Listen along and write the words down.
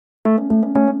This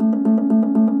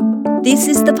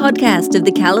is the podcast of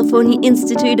the California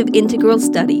Institute of Integral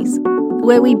Studies,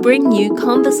 where we bring you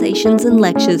conversations and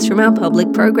lectures from our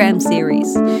public program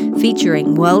series,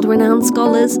 featuring world-renowned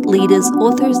scholars, leaders,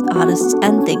 authors, artists,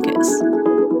 and thinkers.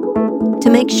 To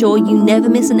make sure you never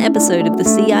miss an episode of the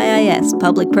CIIS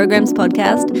Public Programs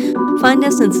Podcast, find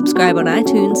us and subscribe on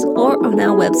iTunes or on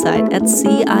our website at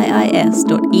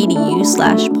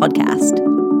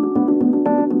ciis.edu/podcast.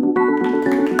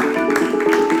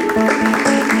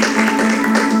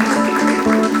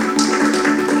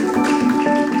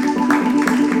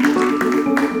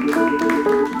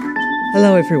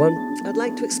 Hello everyone. I'd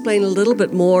like to explain a little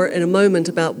bit more in a moment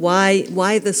about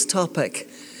why this topic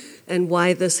and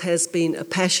why this has been a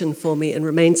passion for me and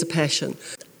remains a passion.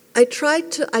 I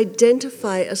tried to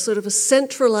identify a sort of a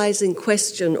centralizing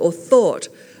question or thought,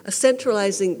 a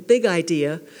centralizing big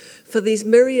idea for these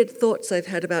myriad thoughts I've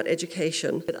had about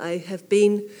education. I have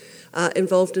been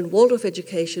involved in Waldorf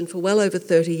education for well over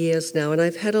 30 years now, and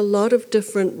I've had a lot of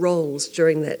different roles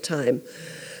during that time.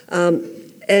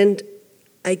 And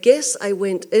I guess I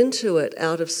went into it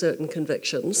out of certain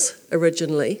convictions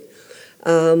originally,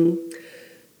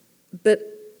 but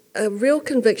a real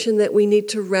conviction that we need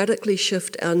to radically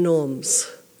shift our norms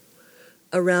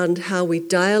around how we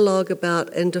dialogue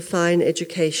about and define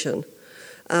education,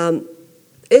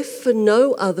 if for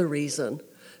no other reason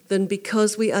than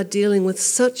because we are dealing with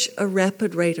such a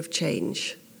rapid rate of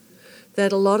change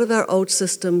that a lot of our old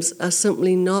systems are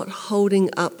simply not holding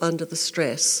up under the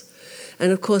stress.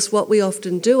 And of course, what we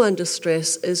often do under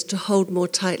stress is to hold more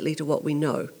tightly to what we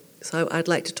know. So I'd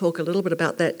like to talk a little bit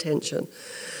about that tension.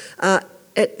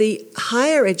 At the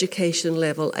higher education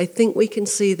level, I think we can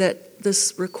see that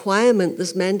this requirement,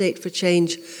 this mandate for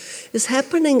change, is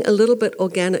happening a little bit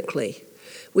organically.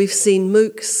 We've seen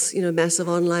MOOCs, massive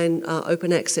online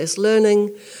open access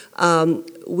learning.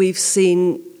 We've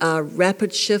seen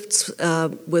rapid shifts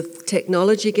with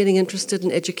technology getting interested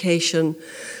in education.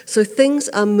 So things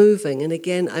are moving, and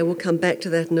again, I will come back to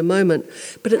that in a moment.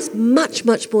 But it's much,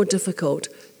 much more difficult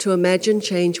to imagine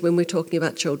change when we're talking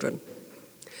about children.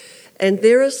 And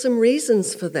there are some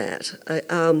reasons for that.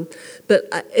 But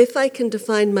if I can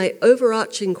define my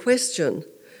overarching question,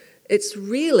 it's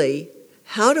really,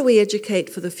 how do we educate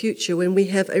for the future when we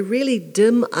have a really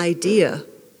dim idea,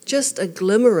 just a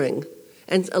glimmering,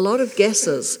 and a lot of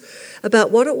guesses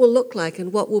about what it will look like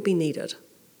and what will be needed?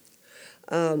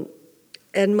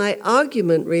 And my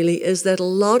argument really is that a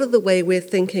lot of the way we're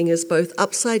thinking is both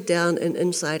upside down and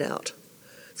inside out.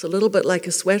 It's a little bit like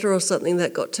a sweater or something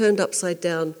that got turned upside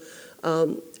down,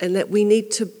 and that we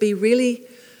need to be really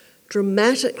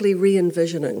dramatically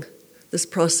re-envisioning this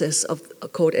process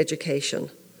called education.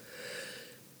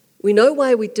 We know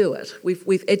why we do it.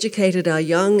 We've educated our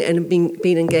young and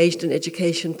been engaged in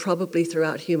education probably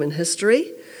throughout human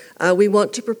history. We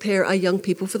want to prepare our young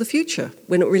people for the future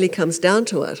when it really comes down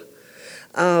to it.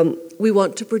 We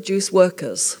want to produce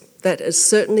workers. That is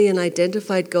certainly an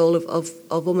identified goal of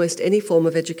almost any form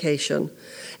of education.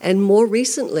 And more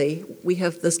recently, we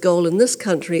have this goal in this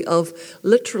country of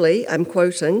literally, I'm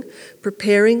quoting,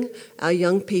 preparing our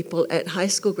young people at high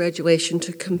school graduation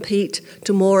to compete,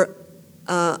 to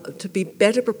be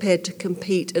better prepared to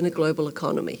compete in a global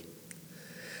economy.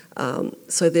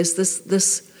 So there's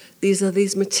these are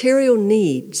these material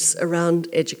needs around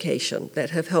education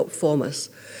that have helped form us.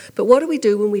 But what do we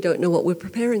do when we don't know what we're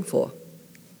preparing for?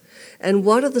 And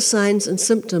what are the signs and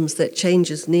symptoms that change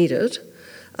is needed?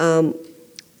 And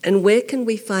where can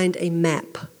we find a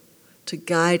map to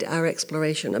guide our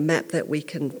exploration, a map that we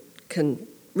can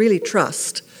really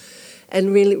trust?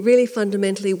 And really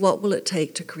fundamentally, what will it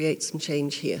take to create some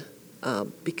change here?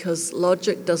 Because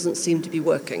logic doesn't seem to be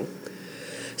working.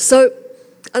 So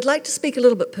I'd like to speak a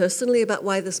little bit personally about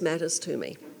why this matters to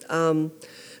me.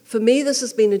 For me, this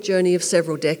has been a journey of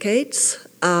several decades,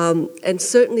 and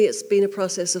certainly it's been a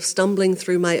process of stumbling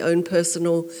through my own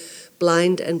personal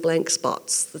blind and blank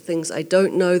spots, the things I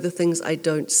don't know, the things I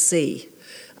don't see.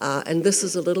 And this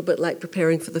is a little bit like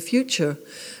preparing for the future,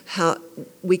 how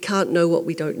we can't know what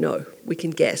we don't know. We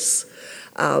can guess.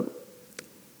 And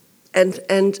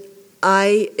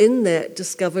I, in that,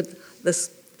 discovered this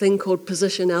thing called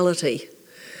positionality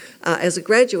as a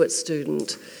graduate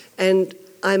student. And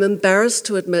I'm embarrassed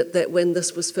to admit that when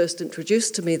this was first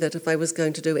introduced to me, that if I was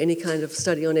going to do any kind of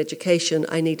study on education,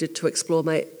 I needed to explore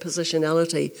my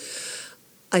positionality.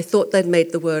 I thought they'd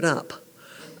made the word up.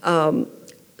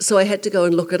 So I had to go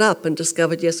and look it up and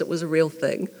discovered, yes, it was a real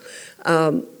thing.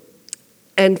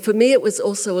 And for me, it was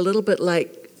also a little bit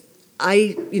like,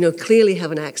 I clearly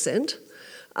have an accent.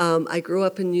 I grew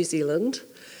up in New Zealand.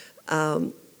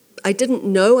 I didn't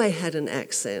know I had an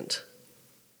accent.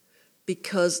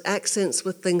 because accents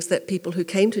were things that people who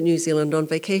came to New Zealand on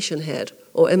vacation had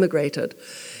or immigrated.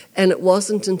 And it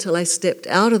wasn't until I stepped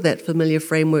out of that familiar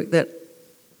framework that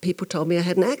people told me I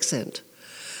had an accent.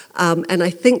 And I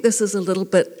think this is a little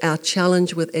bit our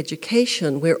challenge with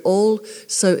education. We're all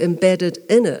so embedded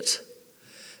in it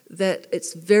that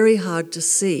it's very hard to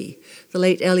see. The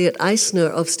late Elliot Eisner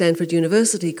of Stanford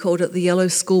University called it the yellow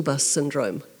school bus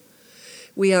syndrome.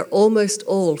 We are almost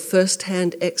all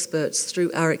first-hand experts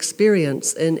through our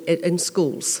experience in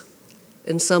schools,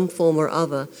 in some form or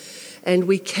other. And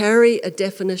we carry a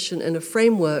definition and a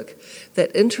framework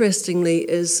that, interestingly,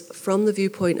 is from the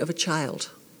viewpoint of a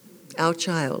child, our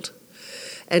child.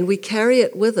 And we carry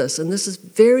it with us. And this is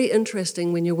very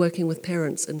interesting when you're working with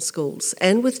parents in schools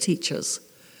and with teachers,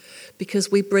 because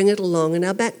we bring it along in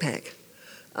our backpack.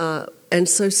 And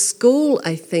so school,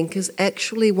 I think, is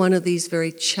actually one of these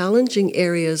very challenging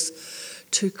areas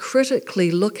to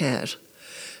critically look at,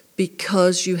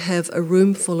 because you have a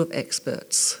room full of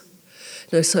experts.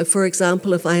 Now, so, for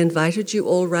example, if I invited you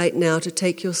all right now to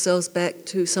take yourselves back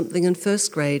to something in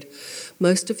first grade,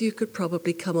 most of you could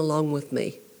probably come along with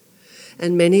me.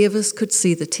 And many of us could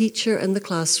see the teacher and the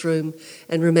classroom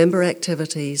and remember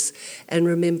activities and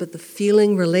remember the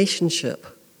feeling relationship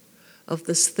of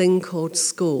this thing called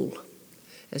school.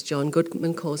 As John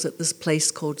Goodman calls it, this place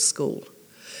called school.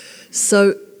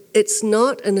 So it's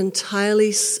not an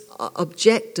entirely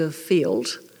objective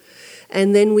field.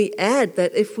 And then we add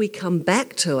that if we come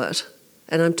back to it,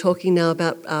 and I'm talking now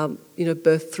about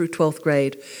birth through 12th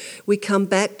grade, we come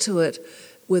back to it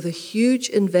with a huge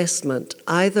investment,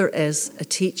 either as a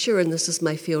teacher, and this is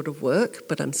my field of work,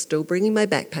 but I'm still bringing my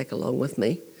backpack along with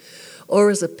me, or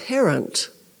as a parent,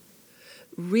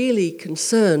 really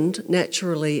concerned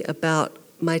naturally about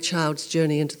my child's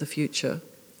journey into the future,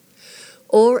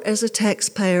 or as a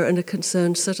taxpayer and a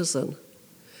concerned citizen.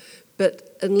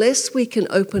 But unless we can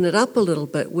open it up a little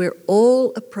bit, we're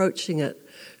all approaching it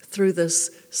through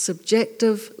this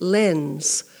subjective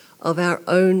lens of our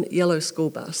own yellow school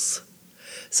bus.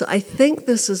 So I think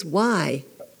this is why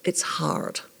it's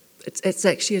hard. It's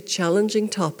actually a challenging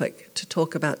topic to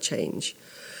talk about change.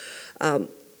 As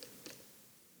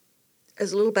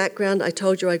a little background, I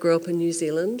told you I grew up in New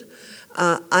Zealand.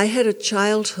 I had a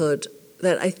childhood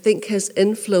that I think has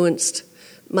influenced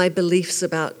my beliefs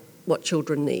about what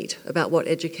children need, about what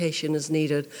education is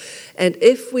needed. And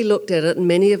if we looked at it, and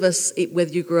many of us,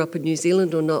 whether you grew up in New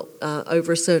Zealand or not,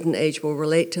 over a certain age will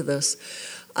relate to this,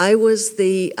 I was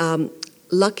the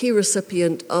lucky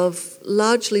recipient of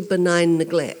largely benign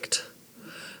neglect,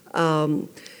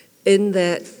 in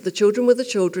that the children were the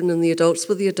children and the adults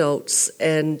were the adults,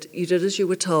 and you did as you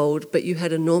were told, but you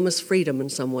had enormous freedom in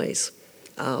some ways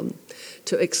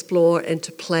to explore and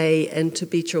to play and to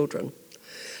be children.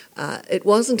 It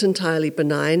wasn't entirely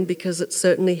benign, because it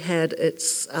certainly had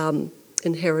its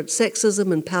inherent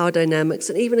sexism and power dynamics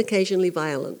and even occasionally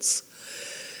violence.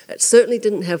 It certainly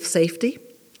didn't have safety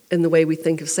in the way we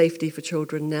think of safety for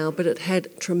children now, but it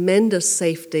had tremendous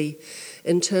safety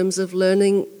in terms of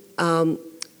learning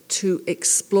to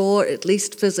explore, at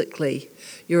least physically,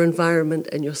 your environment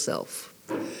and yourself.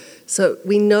 So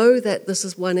we know that this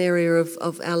is one area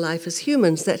of our life as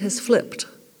humans that has flipped.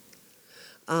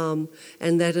 And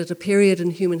that at a period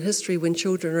in human history when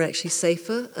children are actually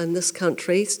safer in this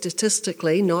country,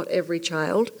 statistically, not every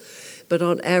child, but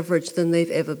on average than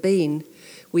they've ever been,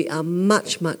 we are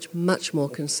much, much, much more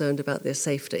concerned about their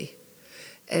safety.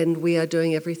 And we are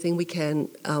doing everything we can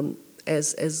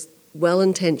as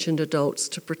well-intentioned adults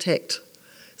to protect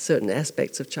certain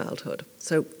aspects of childhood.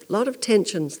 So a lot of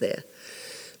tensions there.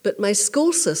 But my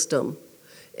school system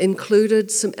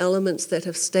included some elements that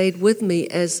have stayed with me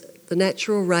as the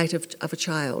natural right of a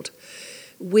child.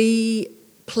 We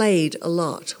played a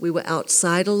lot. We were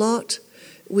outside a lot.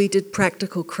 We did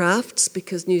practical crafts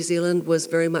because New Zealand was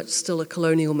very much still a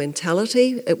colonial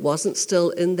mentality. It wasn't still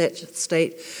in that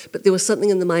state, but there was something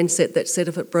in the mindset that said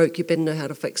if it broke, you better know how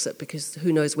to fix it, because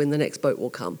who knows when the next boat will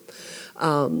come.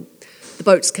 The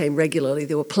boats came regularly.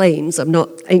 There were planes. I'm not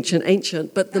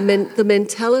ancient, but the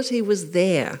mentality was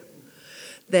there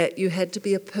that you had to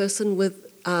be a person with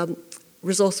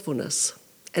resourcefulness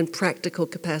and practical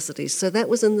capacities. So that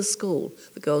was in the school.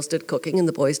 The girls did cooking and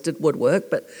the boys did woodwork,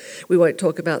 but we won't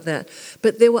talk about that.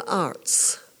 But there were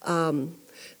arts.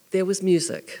 There was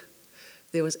music.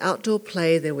 There was outdoor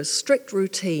play. There was strict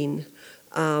routine.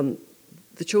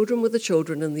 The children were the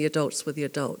children and the adults were the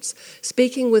adults.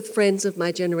 Speaking with friends of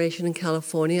my generation in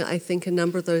California, I think a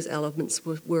number of those elements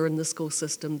were in the school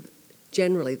system,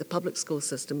 generally, the public school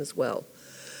system as well.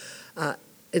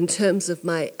 In terms of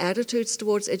my attitudes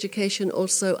towards education,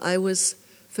 also, I was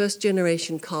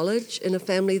first-generation college in a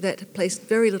family that placed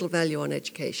very little value on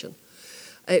education.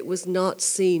 It was not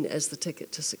seen as the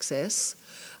ticket to success.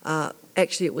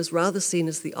 Actually, it was rather seen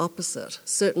as the opposite,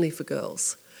 certainly for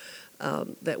girls,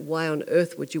 that why on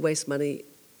earth would you waste money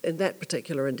in that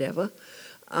particular endeavor?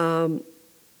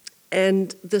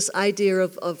 And this idea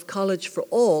of college for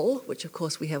all, which of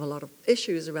course we have a lot of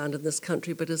issues around in this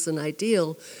country, but as an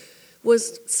ideal,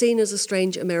 was seen as a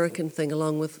strange American thing,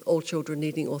 along with all children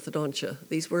needing orthodontia.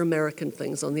 These were American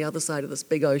things on the other side of this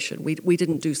big ocean. We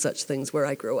didn't do such things where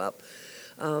I grew up,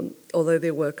 although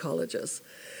there were colleges.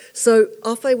 So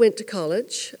off I went to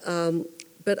college,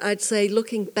 but I'd say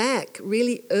looking back,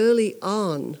 really early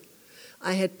on,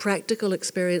 I had practical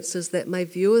experiences that my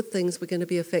view of things were going to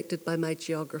be affected by my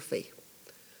geography.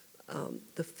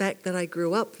 The fact that I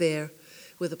grew up there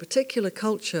with a particular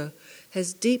culture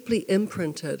has deeply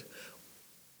imprinted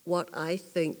what I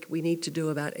think we need to do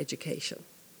about education.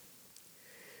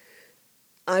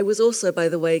 I was also, by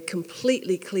the way,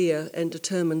 completely clear and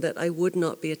determined that I would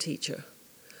not be a teacher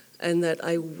and that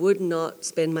I would not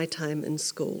spend my time in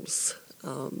schools.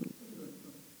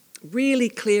 Really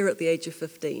clear at the age of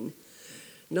 15.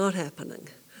 Not happening.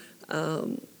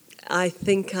 I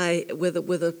think with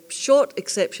a short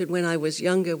exception when I was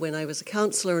younger, when I was a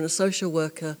counsellor and a social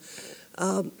worker,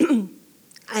 I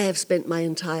have spent my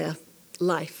entire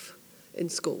life in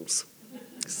schools.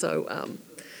 So,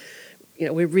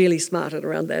 we're really smart at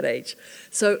around that age.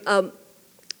 So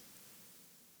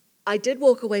I did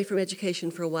walk away from education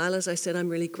for a while. As I said, I'm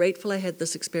really grateful I had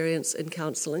this experience in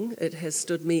counselling. It has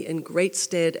stood me in great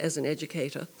stead as an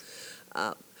educator.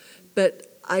 But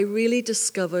I really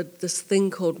discovered this thing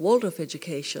called Waldorf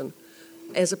education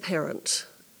as a parent.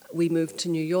 We moved to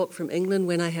New York from England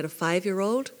when I had a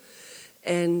 5-year-old,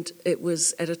 and it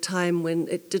was at a time when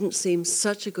it didn't seem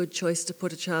such a good choice to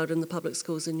put a child in the public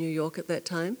schools in New York at that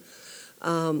time.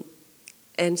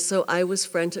 And so I was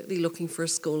frantically looking for a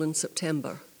school in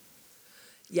September.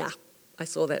 Yeah, I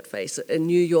saw that face. In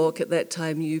New York at that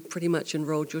time, you pretty much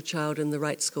enrolled your child in the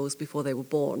right schools before they were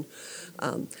born.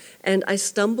 And I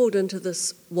stumbled into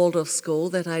this Waldorf school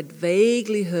that I'd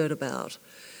vaguely heard about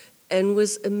and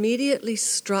was immediately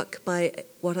struck by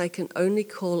what I can only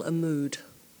call a mood.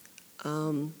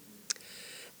 And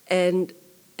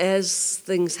as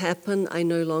things happen, I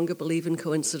no longer believe in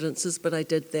coincidences, but I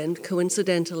did then.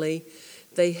 Coincidentally,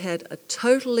 they had a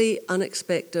totally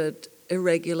unexpected,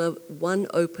 irregular one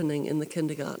opening in the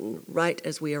kindergarten right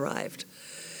as we arrived.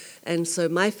 And so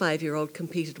my 5-year-old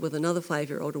competed with another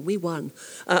 5-year-old, and we won.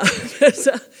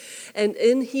 And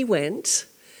in he went,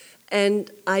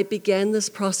 and I began this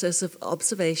process of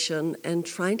observation and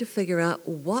trying to figure out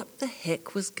what the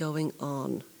heck was going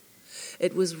on.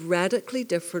 It was radically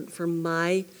different from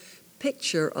my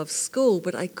picture of school,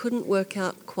 but I couldn't work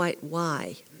out quite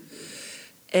why.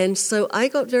 And so I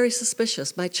got very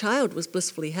suspicious. My child was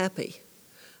blissfully happy.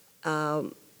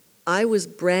 I was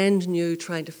brand new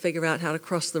trying to figure out how to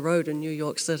cross the road in New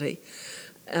York City.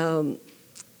 And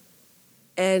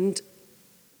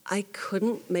I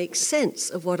couldn't make sense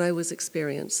of what I was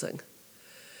experiencing.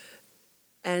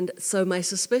 And so my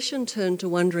suspicion turned to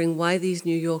wondering why these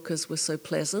New Yorkers were so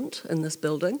pleasant in this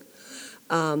building,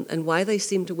 and why they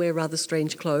seemed to wear rather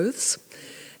strange clothes.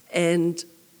 And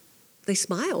they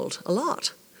smiled a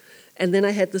lot. And then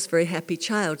I had this very happy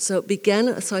child. So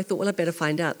I thought, well, I better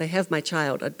find out. They have my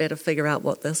child. I'd better figure out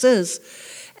what this is.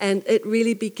 And it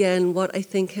really began what I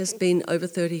think has been over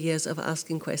 30 years of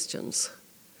asking questions.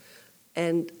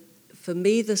 And for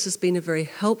me, this has been a very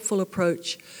helpful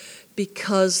approach,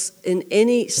 because in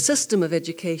any system of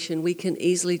education, we can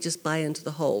easily just buy into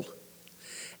the whole.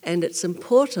 And it's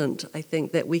important, I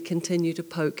think, that we continue to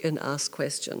poke and ask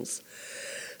questions.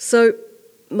 So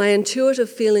my intuitive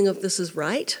feeling of this is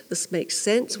right, this makes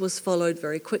sense, was followed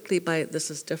very quickly by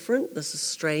this is different, this is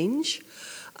strange,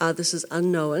 this is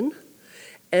unknown.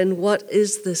 And what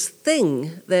is this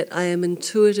thing that I am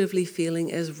intuitively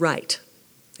feeling as right?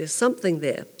 There's something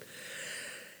there.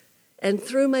 And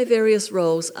through my various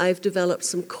roles, I've developed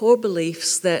some core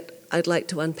beliefs that I'd like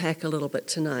to unpack a little bit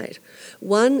tonight.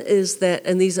 One is that,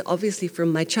 and these are obviously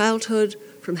from my childhood,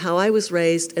 from how I was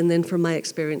raised, and then from my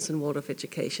experience in Waldorf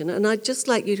education. And I'd just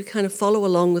like you to kind of follow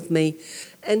along with me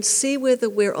and see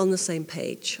whether we're on the same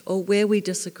page or where we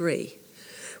disagree.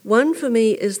 One for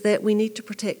me is that we need to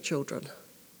protect children,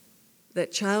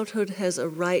 that childhood has a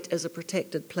right as a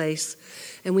protected place,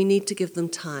 and we need to give them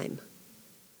time.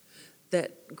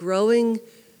 That growing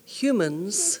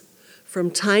humans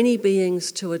from tiny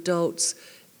beings to adults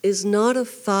is not a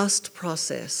fast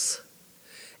process,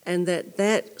 and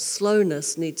that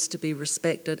slowness needs to be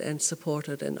respected and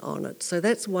supported and honored. So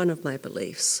that's one of my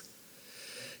beliefs.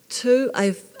 Two,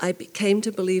 I came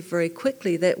to believe very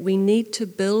quickly that we need to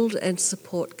build and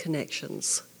support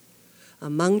connections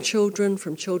among children,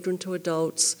 from children to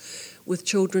adults, with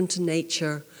children to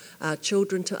nature,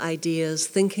 children to ideas,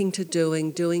 thinking to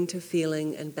doing, doing to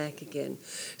feeling, and back again.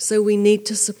 So we need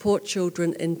to support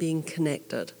children in being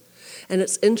connected. And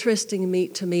it's interesting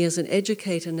to me as an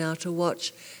educator now to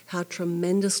watch how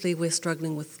tremendously we're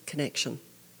struggling with connection.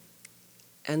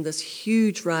 And this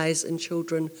huge rise in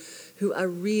children who are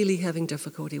really having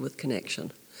difficulty with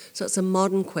connection. So it's a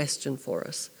modern question for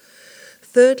us.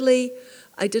 Thirdly,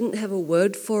 I didn't have a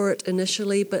word for it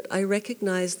initially, but I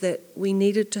recognized that we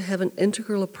needed to have an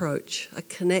integral approach, a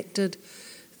connected,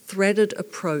 threaded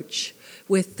approach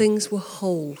where things were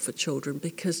whole for children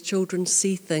because children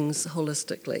see things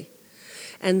holistically.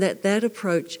 And that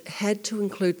approach had to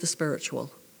include the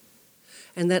spiritual.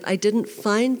 And that I didn't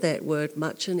find that word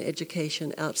much in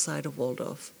education outside of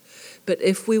Waldorf. But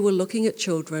if we were looking at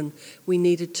children, we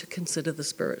needed to consider the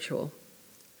spiritual.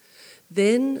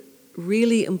 Then,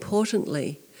 really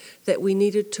importantly, that we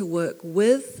needed to work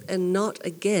with and not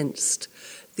against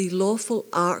the lawful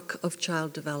arc of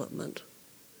child development.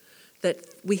 That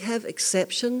we have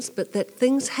exceptions, but that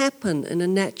things happen in a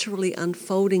naturally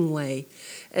unfolding way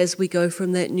as we go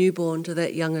from that newborn to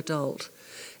that young adult.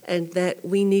 And that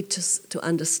we need to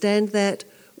understand that,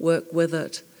 work with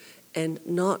it, and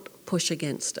not push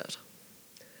against it.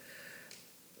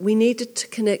 We needed to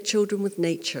connect children with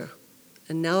nature.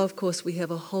 And now, of course, we have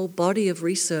a whole body of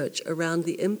research around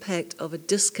the impact of a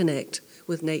disconnect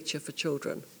with nature for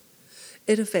children.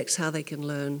 It affects how they can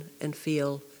learn and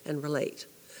feel and relate.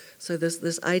 So there's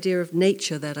this idea of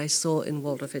nature that I saw in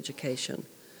Waldorf education.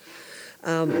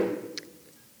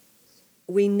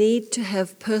 We need to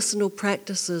have personal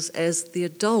practices as the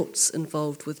adults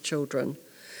involved with children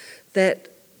that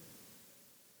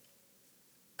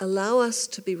allow us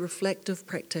to be reflective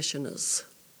practitioners,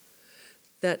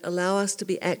 that allow us to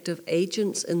be active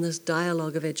agents in this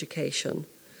dialogue of education.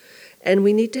 And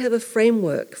we need to have a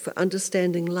framework for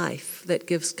understanding life that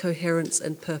gives coherence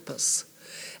and purpose.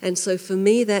 And so for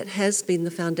me, that has been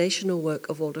the foundational work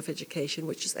of Waldorf education,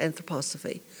 which is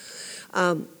anthroposophy.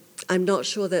 I'm not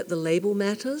sure that the label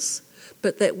matters,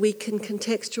 but that we can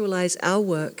contextualize our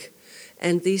work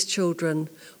and these children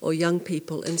or young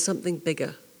people in something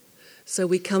bigger. So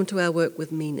we come to our work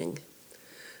with meaning.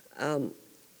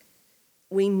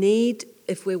 We need,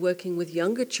 if we're working with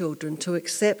younger children, to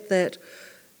accept that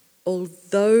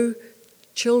although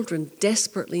children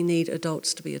desperately need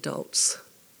adults to be adults,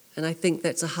 and I think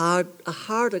that's a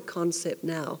harder concept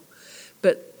now,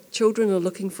 but children are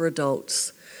looking for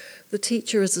adults. The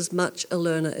teacher is as much a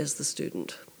learner as the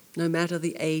student, no matter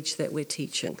the age that we're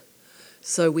teaching.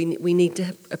 So we need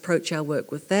to approach our work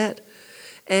with that.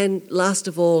 And last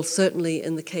of all, certainly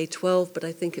in the K-12, but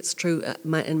I think it's true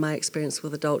in my experience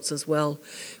with adults as well,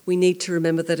 we need to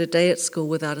remember that a day at school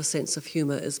without a sense of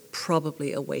humor is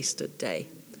probably a wasted day.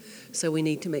 So we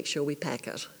need to make sure we pack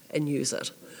it and use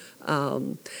it.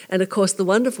 And of course, the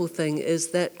wonderful thing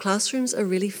is that classrooms are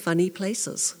really funny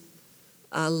places.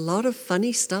 A lot of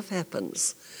funny stuff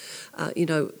happens.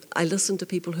 I listen to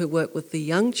people who work with the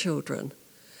young children,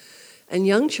 and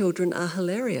young children are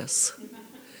hilarious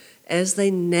as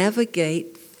they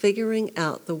navigate figuring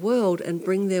out the world and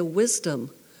bring their wisdom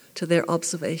to their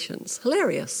observations.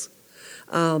 Hilarious.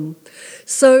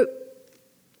 So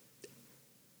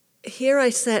here I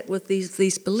sat with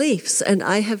these beliefs, and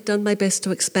I have done my best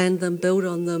to expand them, build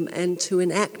on them, and to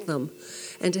enact them,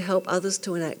 and to help others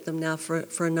to enact them now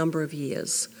for a number of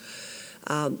years.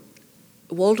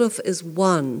 Waldorf is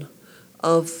one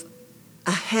of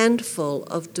a handful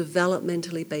of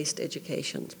developmentally based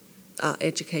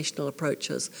educational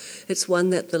approaches. It's one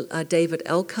that David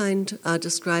Elkind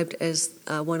described as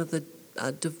one of the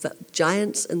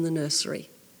giants in the nursery.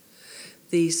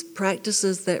 These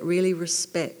practices that really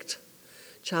respect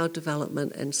child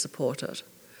development and support it.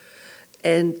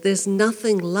 And there's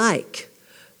nothing like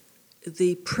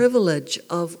the privilege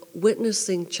of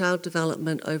witnessing child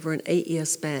development over an 8-year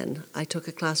span. I took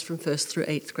a class from 1st through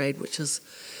 8th grade, which is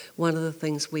one of the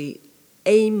things we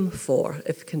aim for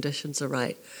if conditions are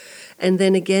right. And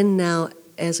then again now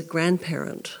as a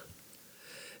grandparent,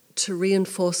 to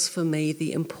reinforce for me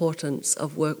the importance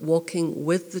of walking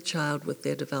with the child with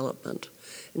their development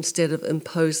instead of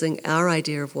imposing our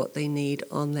idea of what they need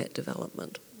on that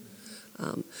development.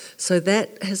 So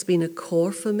that has been a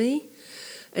core for me.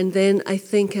 And then I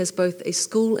think as both a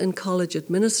school and college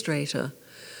administrator,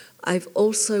 I've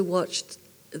also watched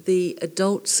the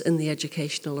adults in the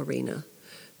educational arena,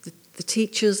 the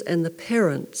teachers and the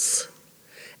parents,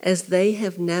 as they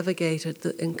have navigated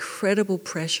the incredible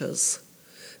pressures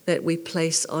that we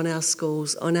place on our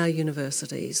schools, on our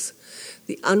universities,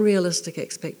 the unrealistic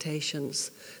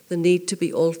expectations, the need to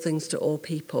be all things to all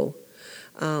people.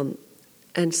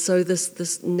 And so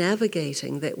this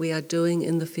navigating that we are doing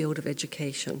in the field of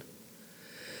education.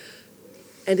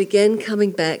 And again,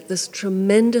 coming back, this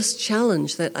tremendous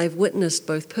challenge that I've witnessed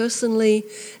both personally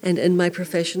and in my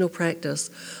professional practice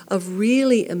of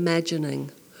really imagining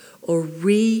or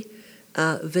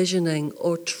visioning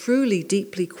or truly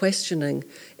deeply questioning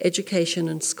education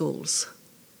in schools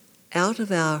out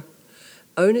of our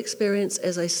own experience,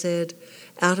 as I said,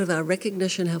 out of our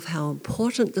recognition of how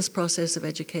important this process of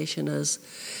education is,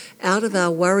 out of our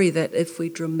worry that if we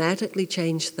dramatically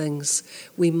change things,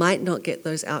 we might not get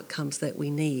those outcomes that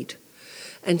we need.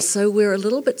 And so we're a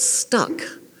little bit stuck.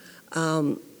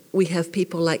 We have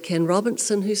people like Ken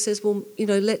Robinson who says, well,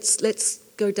 let's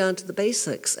go down to the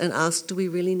basics and ask, do we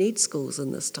really need schools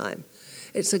in this time?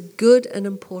 It's a good and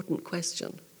important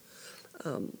question.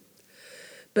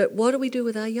 But what do we do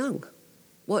with our young?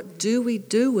 What do we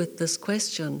do with this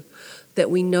question that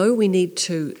we know we need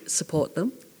to support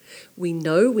them? We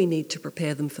know we need to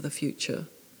prepare them for the future.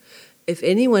 If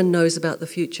anyone knows about the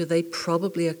future, they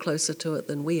probably are closer to it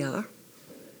than we are,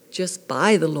 just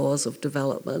by the laws of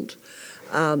development.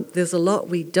 There's a lot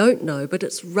we don't know, but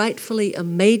it's rightfully a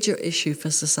major issue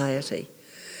for society.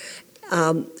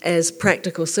 As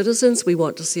practical citizens, we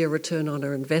want to see a return on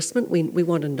our investment. We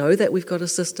want to know that we've got a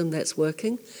system that's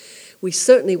working. We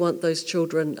certainly want those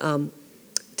children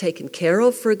taken care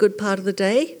of for a good part of the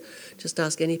day. Just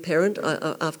ask any parent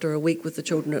after a week with the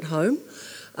children at home.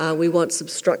 We want some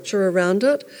structure around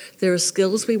it. There are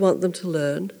skills we want them to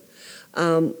learn.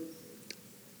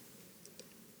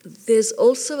 There's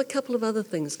also a couple of other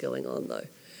things going on, though.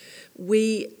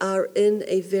 We are in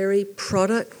a very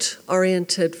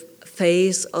product-oriented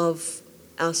phase of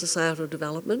our societal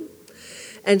development.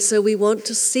 And so we want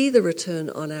to see the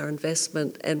return on our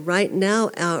investment. And right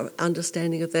now, our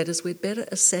understanding of that is we'd better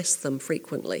assess them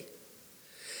frequently.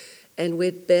 And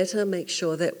we'd better make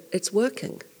sure that it's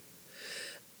working.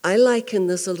 I liken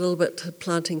this a little bit to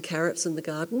planting carrots in the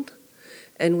garden.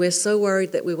 And we're so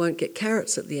worried that we won't get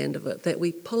carrots at the end of it that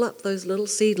we pull up those little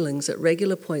seedlings at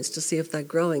regular points to see if they're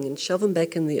growing and shove them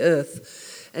back in the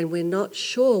earth. And we're not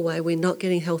sure why we're not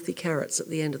getting healthy carrots at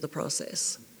the end of the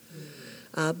process.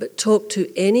 But talk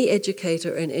to any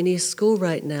educator in any school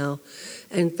right now,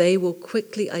 and they will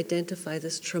quickly identify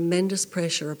this tremendous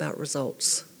pressure about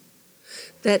results.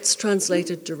 That's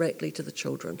translated directly to the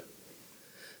children.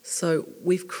 So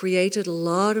we've created a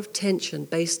lot of tension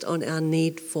based on our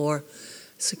need for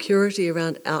security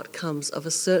around outcomes of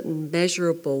a certain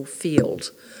measurable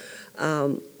field.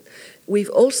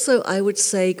 We've also, I would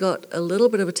say, got a little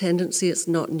bit of a tendency, it's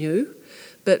not new,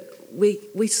 but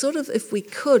we sort of, if we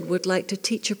could, would like to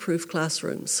teacher-proof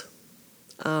classrooms.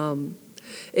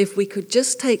 If we could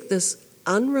just take this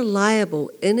unreliable,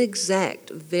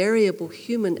 inexact, variable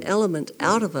human element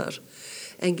out of it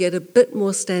and get a bit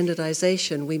more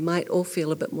standardization, we might all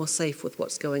feel a bit more safe with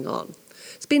what's going on.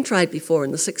 It's been tried before.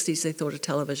 In the 60s, they thought a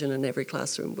television in every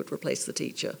classroom would replace the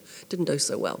teacher. Didn't do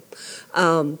so well.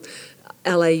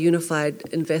 LA Unified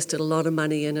invested a lot of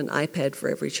money in an iPad for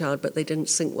every child, but they didn't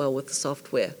sync well with the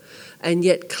software. And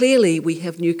yet, clearly, we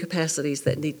have new capacities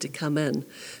that need to come in.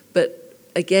 But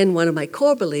again, one of my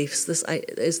core beliefs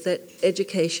is that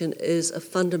education is a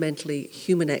fundamentally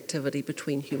human activity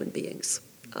between human beings.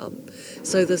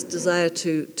 So this desire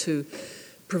to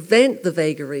prevent the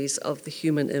vagaries of the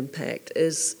human impact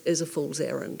is a fool's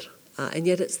errand. And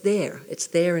yet it's there. It's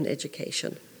there in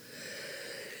education.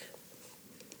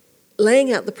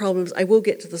 Laying out the problems, I will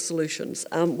get to the solutions.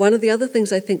 One of the other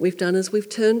things I think we've done is we've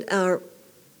turned our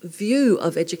view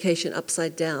of education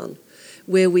upside down,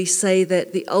 where we say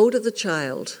that the older the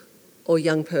child or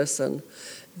young person,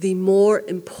 the more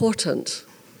important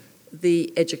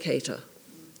the educator.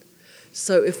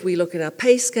 So if we look at our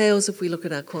pay scales, if we look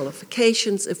at our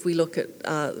qualifications, if we look at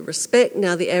respect,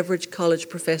 now the average college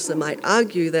professor might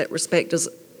argue that respect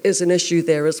is an issue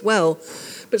there as well.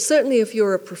 But certainly if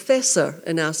you're a professor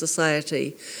in our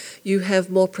society, you have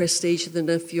more prestige than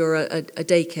if you're a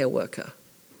daycare worker.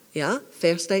 Yeah?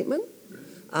 Fair statement?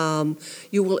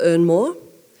 You will earn more.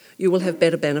 You will have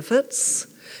better benefits.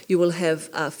 You will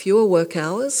have fewer work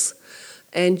hours.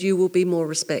 And you will be more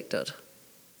respected.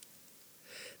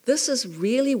 This is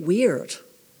really weird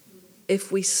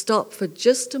if we stop for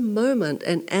just a moment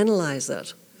and analyze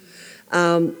it.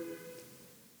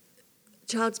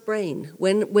 Child's brain.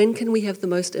 When can we have the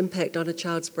most impact on a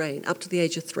child's brain? Up to the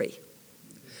age of 3.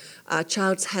 A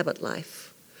child's habit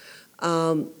life.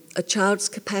 A child's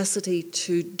capacity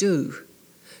to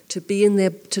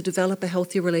to develop a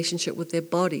healthier relationship with their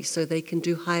body so they can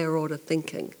do higher order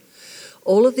thinking.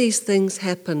 All of these things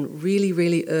happen really,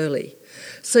 really early.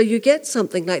 So you get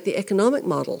something like the economic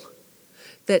model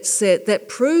that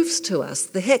proves to us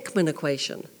the Heckman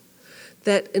equation,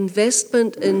 that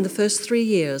investment in the first 3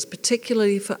 years,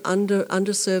 particularly for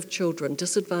underserved children,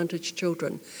 disadvantaged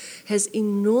children, has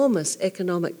enormous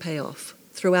economic payoff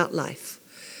throughout life.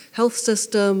 Health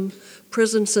system,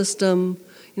 prison system,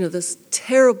 this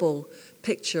terrible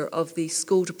picture of the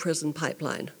school-to-prison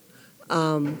pipeline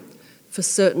for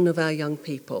certain of our young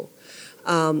people.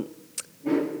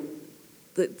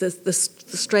 The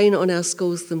strain on our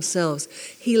schools themselves.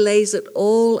 He lays it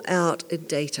all out in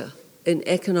data, in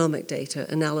economic data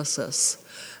analysis.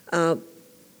 But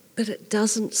it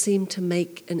doesn't seem to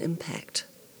make an impact,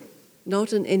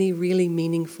 not in any really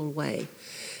meaningful way.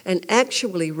 And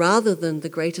actually, rather than the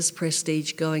greatest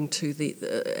prestige going to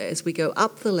as we go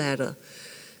up the ladder,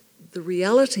 the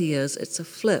reality is it's a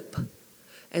flip,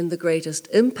 and the greatest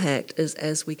impact is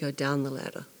as we go down the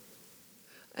ladder.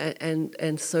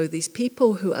 And so these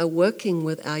people who are working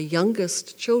with our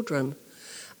youngest children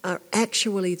are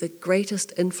actually the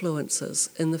greatest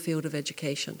influences in the field of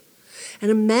education.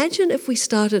 And imagine if we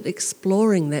started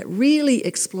exploring that, really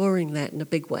exploring that in a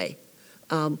big way.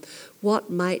 What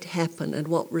might happen and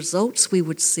what results we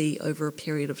would see over a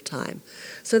period of time.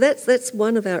 So that's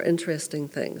one of our interesting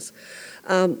things.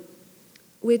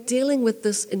 We're dealing with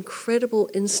this incredible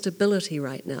instability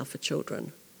right now for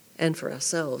children and for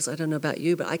ourselves. I don't know about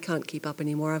you, but I can't keep up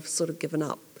anymore. I've sort of given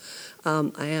up.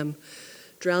 I am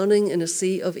drowning in a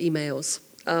sea of emails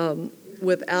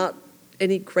without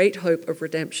any great hope of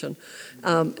redemption,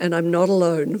 and I'm not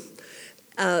alone.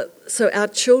 So our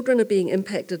children are being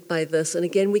impacted by this, and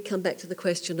again we come back to the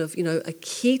question of, a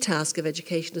key task of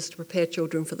education is to prepare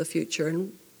children for the future,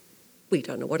 and we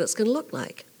don't know what it's going to look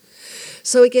like.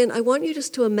 So again, I want you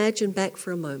just to imagine back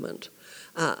for a moment.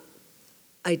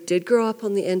 I did grow up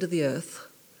on the end of the earth,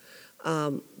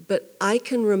 but I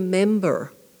can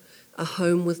remember a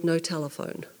home with no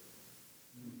telephone.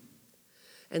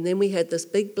 And then we had this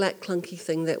big black clunky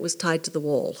thing that was tied to the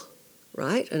wall,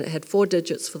 right? And it had 4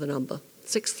 digits for the number,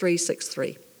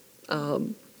 6363.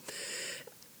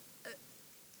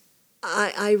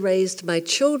 I raised my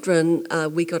children.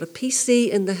 We got a PC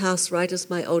in the house right as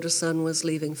my older son was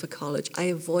leaving for college. I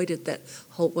avoided that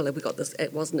whole, we got this,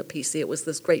 it wasn't a PC, it was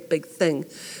this great big thing.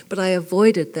 But I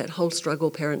avoided that whole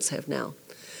struggle parents have now.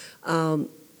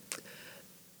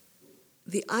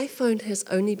 The iPhone has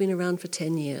only been around for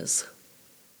 10 years.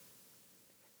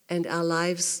 And our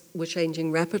lives were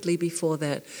changing rapidly before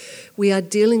that. We are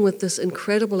dealing with this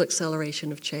incredible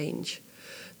acceleration of change.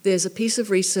 There's a piece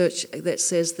of research that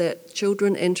says that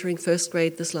children entering first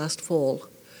grade this last fall,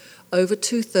 over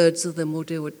 2/3 of them will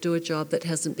do a job that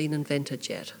hasn't been invented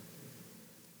yet.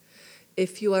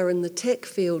 If you are in the tech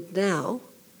field now,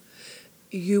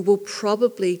 you will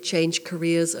probably change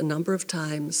careers a number of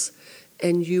times,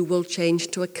 and you will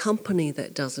change to a company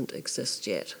that doesn't exist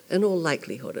yet, in all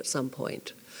likelihood at some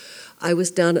point. I was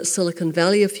down at Silicon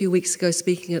Valley a few weeks ago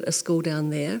speaking at a school down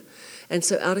there. And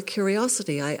so out of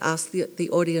curiosity, I asked the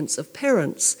audience of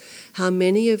parents, how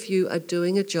many of you are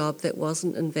doing a job that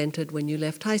wasn't invented when you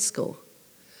left high school?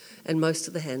 And most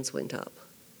of the hands went up.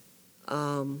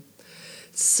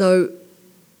 So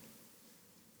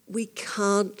we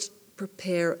can't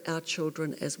prepare our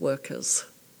children as workers.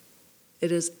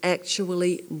 It is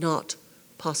actually not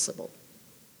possible.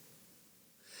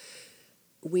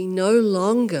 We no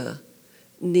longer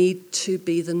need to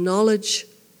be the knowledge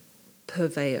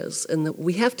purveyors, and that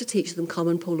we have to teach them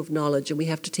common pool of knowledge, and we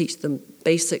have to teach them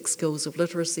basic skills of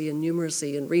literacy and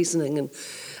numeracy and reasoning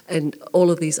and all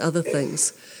of these other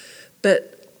things.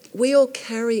 But we all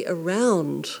carry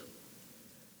around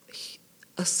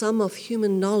a sum of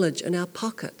human knowledge in our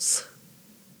pockets.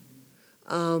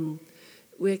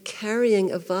 We're carrying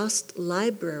a vast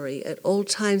library at all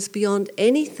times beyond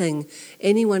anything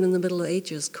anyone in the Middle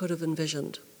Ages could have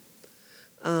envisioned.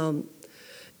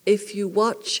 If you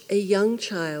watch a young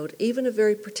child, even a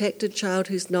very protected child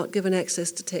who's not given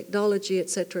access to technology,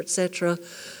 etc.,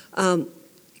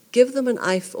 give them an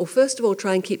iPhone, or first of all,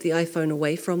 try and keep the iPhone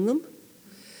away from them.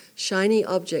 Shiny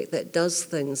object that does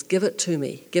things, give it to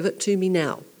me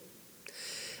now.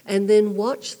 And then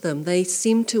watch them. They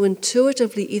seem to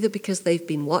intuitively, either because they've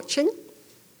been watching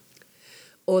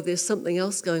or there's something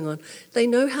else going on, they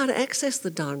know how to access the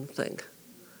darn thing.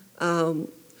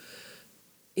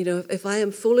 If I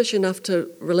am foolish enough to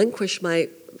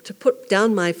to put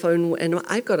down my phone, and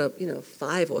I've got a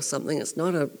 5 or something, it's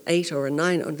not a 8 or a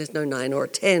 9, or there's no 9 or a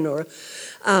 10 or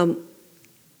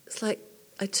it's like,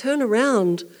 I turn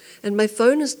around and my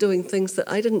phone is doing things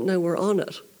that I didn't know were on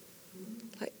it.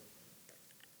 Like,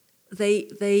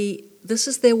 this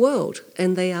is their world,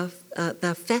 and they're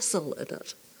facile in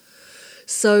it.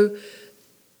 So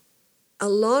a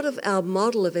lot of our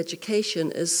model of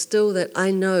education is still that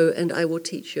I know and I will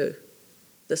teach you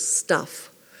this stuff.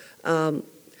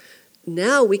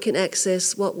 Now we can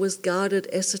access what was guarded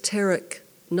esoteric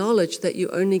knowledge that you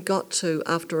only got to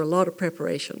after a lot of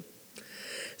preparation.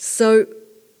 So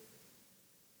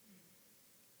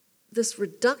this a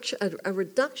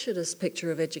reductionist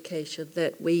picture of education,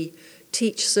 that we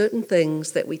teach certain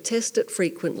things, that we test it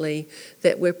frequently,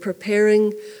 that we're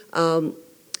preparing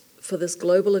for this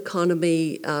global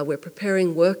economy, we're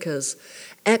preparing workers,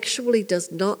 actually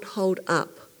does not hold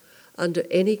up under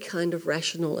any kind of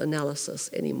rational analysis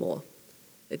anymore.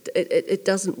 It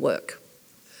doesn't work.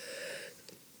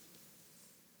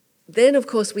 Then, of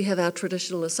course, we have our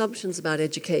traditional assumptions about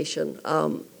education,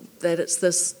 that it's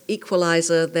this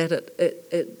equalizer, that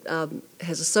it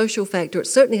has a social factor. It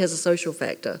certainly has a social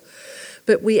factor.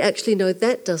 But we actually know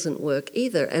that doesn't work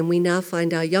either, and we now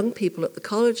find our young people at the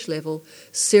college level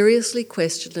seriously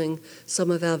questioning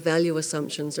some of our value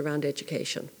assumptions around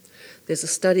education. There's a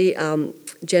study,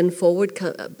 Gen Forward,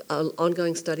 an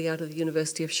ongoing study out of the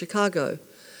University of Chicago,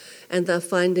 and they're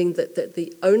finding that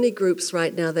the only groups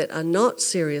right now that are not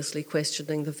seriously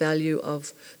questioning the value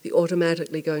of the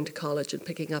automatically going to college and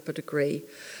picking up a degree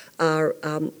are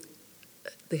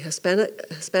the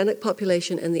Hispanic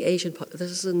population and the Asian population.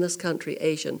 This is in this country,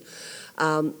 Asian.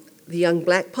 The young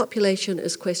black population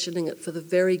is questioning it for the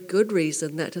very good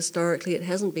reason that historically it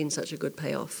hasn't been such a good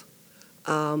payoff.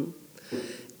 And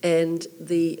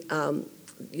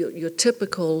your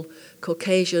typical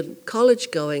Caucasian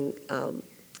college-going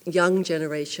young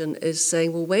generation is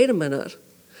saying, well, wait a minute,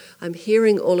 I'm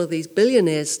hearing all of these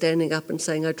billionaires standing up and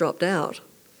saying I dropped out.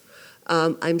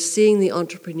 I'm seeing the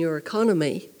entrepreneur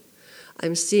economy.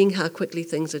 I'm seeing how quickly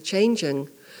things are changing.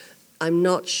 I'm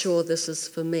not sure this is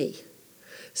for me.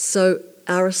 So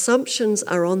our assumptions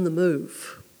are on the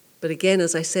move. But again,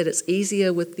 as I said, it's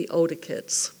easier with the older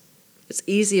kids. It's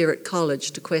easier at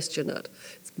college to question it.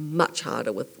 It's much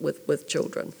harder with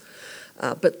children.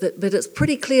 But it's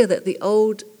pretty clear that the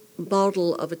old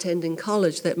model of attending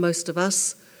college that most of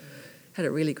us had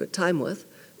a really good time with,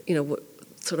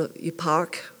 sort of you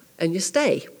park and you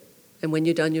stay. And when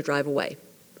you're done, you drive away.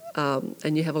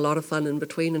 And you have a lot of fun in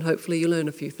between, and hopefully you learn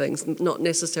a few things, not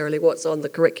necessarily what's on the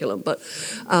curriculum. But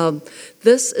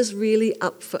this is really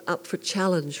up for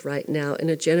challenge right now in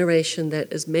a generation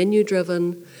that is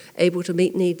menu-driven, able to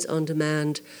meet needs on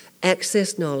demand,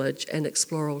 access knowledge, and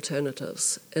explore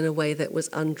alternatives in a way that was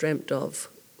undreamt of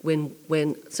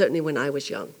certainly when I was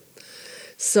young.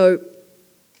 So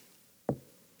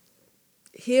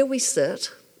here we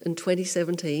sit in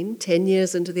 2017, 10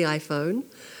 years into the iPhone,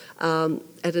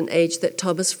 at an age that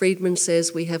Thomas Friedman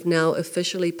says we have now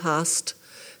officially passed,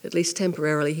 at least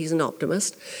temporarily, he's an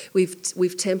optimist,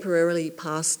 we've temporarily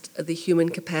passed the human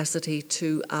capacity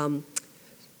to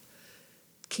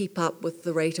keep up with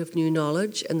the rate of new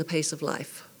knowledge and the pace of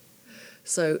life.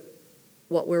 So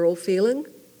what we're all feeling,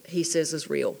 he says, is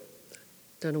real.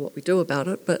 Don't know what we do about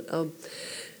it,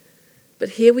 but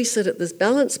here we sit at this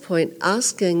balance point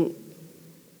asking,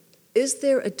 is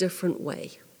there a different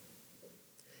way?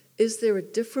 Is there a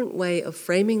different way of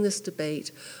framing this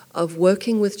debate, of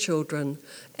working with children,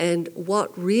 and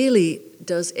what really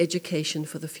does education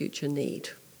for the future need?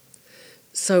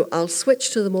 So I'll switch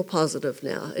to the more positive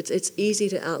now. It's easy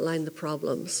to outline the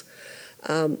problems.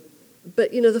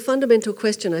 But, the fundamental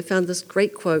question, I found this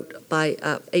great quote by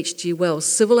H.G. Wells: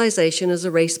 civilization is a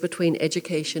race between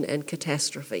education and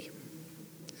catastrophe.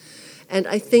 And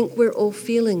I think we're all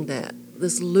feeling that,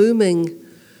 this looming,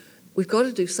 we've got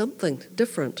to do something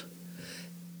different.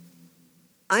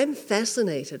 I'm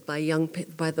fascinated by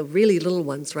the really little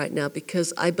ones right now,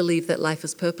 because I believe that life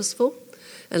is purposeful,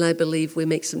 and I believe we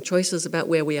make some choices about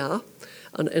where we are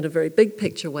in a very big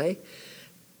picture way,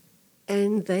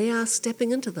 and they are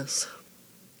stepping into this.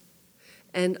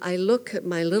 And I look at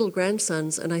my little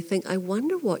grandsons and I think, I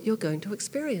wonder what you're going to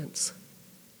experience,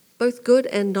 both good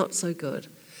and not so good.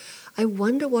 I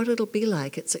wonder what it'll be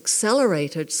like. It's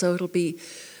accelerated, so it'll be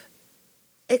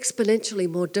exponentially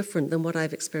more different than what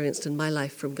I've experienced in my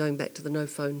life from going back to the no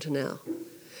phone to now.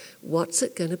 What's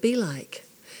it going to be like?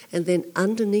 And then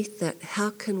underneath that, how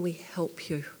can we help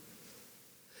you?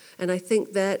 And I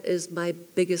think that is my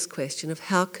biggest question, of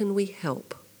how can we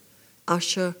help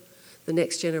usher the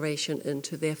next generation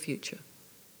into their future?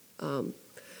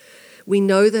 We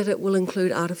know that it will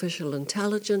include artificial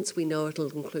intelligence. We know it will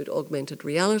include augmented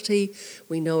reality.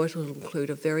 We know it will include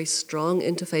a very strong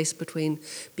interface between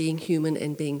being human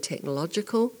and being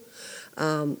technological.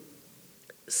 And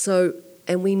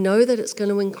we know that it's going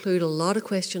to include a lot of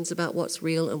questions about what's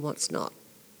real and what's not,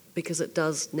 because it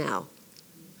does now.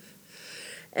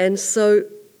 And so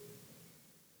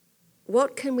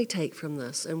what can we take from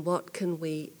this, and what can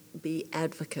we be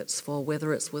advocates for,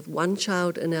 whether it's with one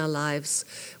child in our lives,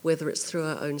 whether it's through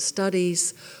our own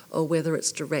studies, or whether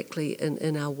it's directly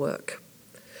in our work?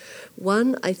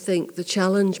 One, I think the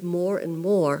challenge more and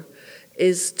more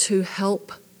is to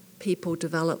help people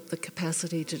develop the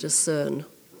capacity to discern,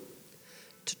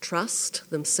 to trust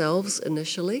themselves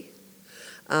initially,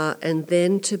 and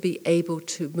then to be able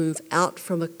to move out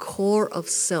from a core of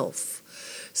self.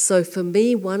 So for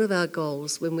me, one of our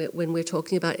goals when we're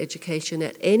talking about education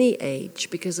at any age,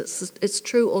 because it's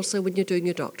true also when you're doing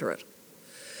your doctorate,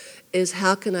 is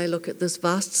how can I look at this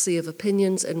vast sea of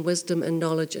opinions and wisdom and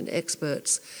knowledge and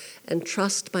experts and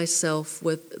trust myself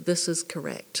with this is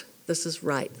correct, this is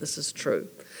right, this is true.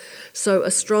 So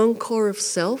a strong core of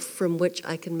self from which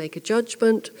I can make a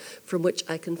judgment, from which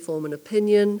I can form an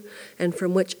opinion, and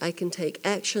from which I can take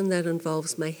action that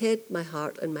involves my head, my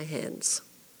heart, and my hands.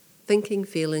 Thinking,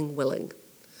 feeling, willing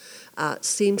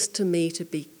seems to me to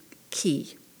be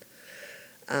key.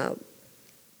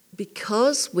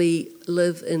 Because we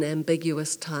live in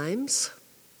ambiguous times,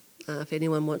 if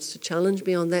anyone wants to challenge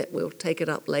me on that, we'll take it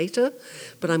up later,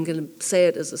 but I'm going to say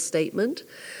it as a statement.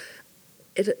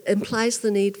 It implies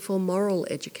the need for moral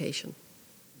education,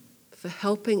 for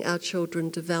helping our children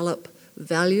develop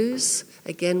values,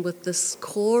 again with this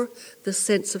core, this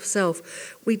sense of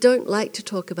self. We don't like to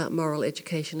talk about moral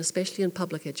education, especially in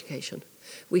public education.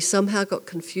 We somehow got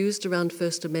confused around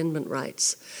First Amendment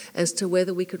rights as to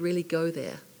whether we could really go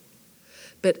there.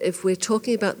 But if we're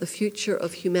talking about the future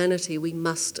of humanity, we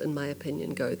must, in my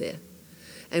opinion, go there.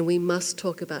 And we must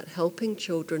talk about helping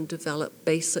children develop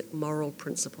basic moral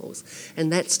principles.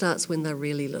 And that starts when they're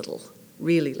really little,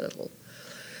 really little.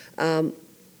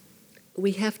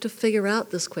 We have to figure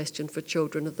out this question for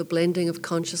children of the blending of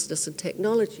consciousness and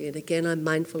technology. And again, I'm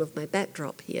mindful of my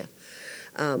backdrop here.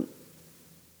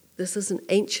 This is an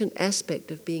ancient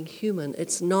aspect of being human.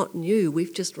 It's not new.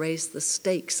 We've just raised the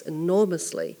stakes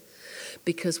enormously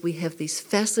because we have these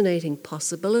fascinating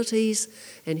possibilities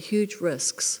and huge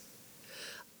risks.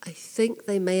 I think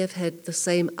they may have had the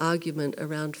same argument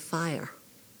around fire.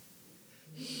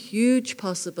 Huge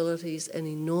possibilities and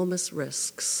enormous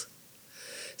risks.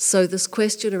 So this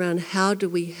question around how do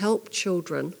we help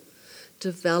children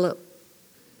develop,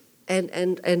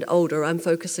 and older, I'm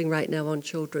focusing right now on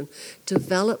children,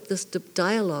 develop this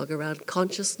dialogue around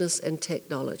consciousness and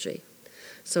technology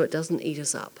so it doesn't eat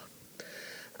us up.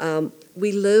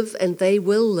 We live, and they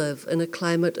will live, in a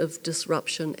climate of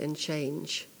disruption and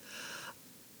change.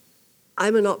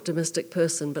 I'm an optimistic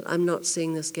person, but I'm not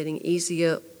seeing this getting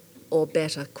easier or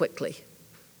better quickly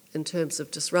in terms of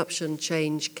disruption,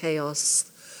 change, chaos,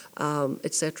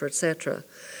 etc., etc.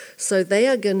 So they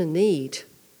are going to need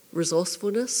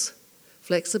resourcefulness,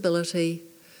 flexibility,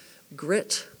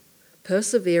 grit,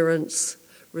 perseverance,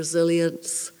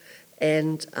 resilience,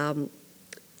 and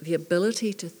the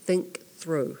ability to think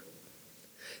through.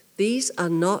 These are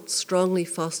not strongly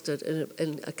fostered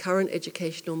in a current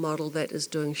educational model that is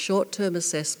doing short-term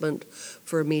assessment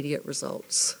for immediate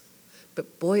results.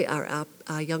 But boy, are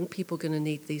our young people going to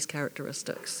need these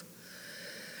characteristics.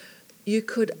 You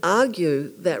could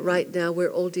argue that right now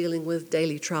we're all dealing with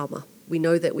daily trauma. We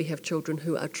know that we have children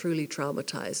who are truly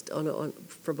traumatized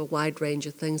from a wide range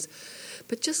of things.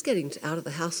 But just getting out of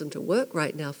the house and to work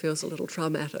right now feels a little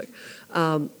traumatic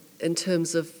in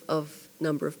terms of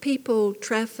number of people,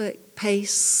 traffic,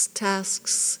 pace,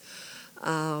 tasks,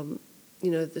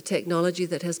 the technology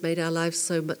that has made our lives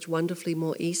so much wonderfully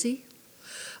more easy.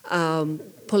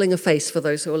 Pulling a face for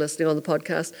those who are listening on the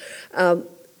podcast.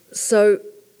 So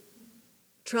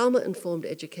trauma-informed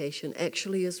education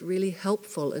actually is really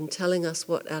helpful in telling us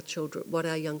what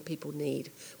our young people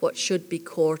need, what should be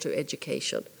core to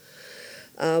education.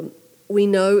 We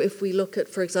know if we look at,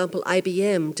 for example,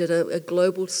 IBM did a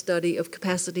global study of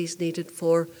capacities needed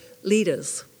for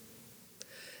leaders.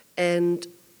 And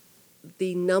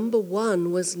the number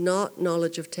one was not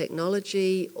knowledge of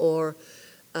technology or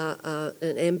an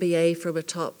MBA from a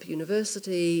top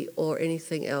university or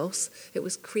anything else. It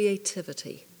was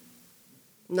creativity.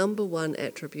 Number one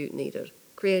attribute needed,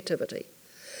 creativity.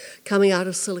 Coming out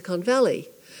of Silicon Valley,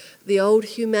 the old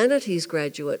humanities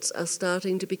graduates are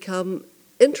starting to become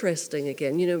interesting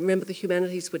again. Remember the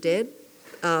humanities were dead?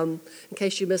 In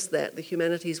case you missed that, the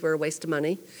humanities were a waste of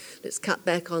money. Let's cut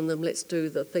back on them. Let's do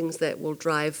the things that will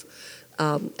drive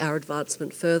our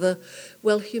advancement further.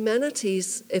 Well,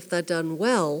 humanities, if they're done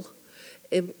well,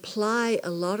 imply a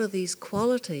lot of these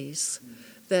qualities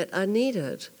that are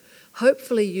needed.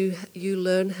 Hopefully you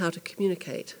learn how to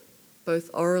communicate, both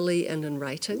orally and in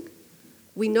writing.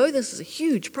 We know this is a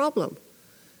huge problem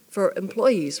for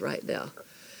employees right now.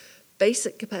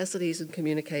 Basic capacities in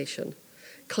communication,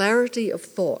 clarity of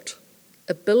thought,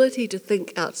 ability to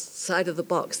think outside of the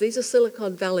box. These are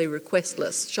Silicon Valley request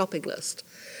lists, shopping list.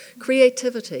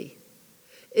 Creativity,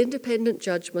 independent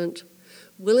judgment,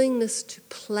 willingness to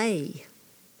play.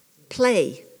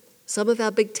 Play. Some of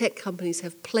our big tech companies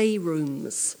have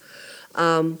playrooms.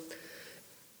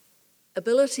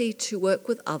 Ability to work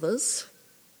with others.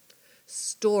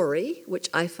 Story, which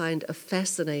I find a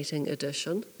fascinating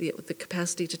addition, the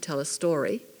capacity to tell a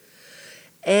story.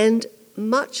 And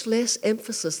much less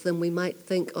emphasis than we might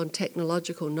think on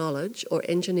technological knowledge or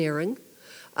engineering.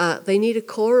 They need a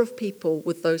core of people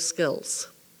with those skills.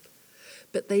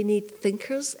 But they need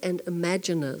thinkers and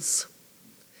imaginers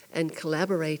and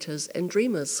collaborators and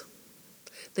dreamers.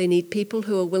 They need people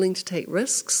who are willing to take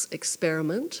risks,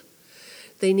 experiment.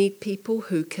 They need people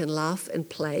who can laugh and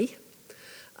play.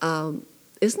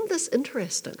 Isn't this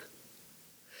interesting?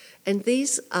 And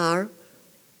these are,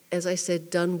 as I said,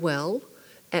 done well,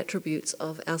 attributes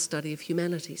of our study of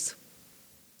humanities.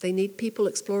 They need people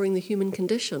exploring the human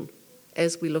condition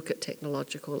as we look at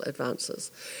technological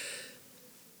advances.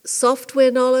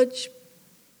 Software knowledge,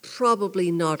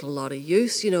 probably not a lot of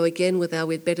use. Again, with our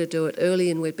we'd better do it early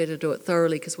and we'd better do it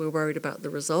thoroughly because we're worried about the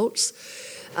results.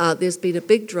 There's been a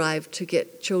big drive to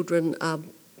get children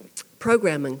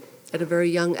programming at a very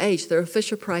young age. There are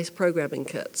Fisher-Price programming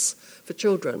kits for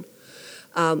children.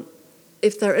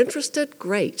 If they're interested,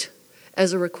 great.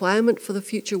 As a requirement for the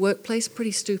future workplace,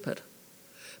 pretty stupid.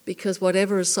 Because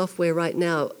whatever is software right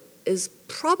now is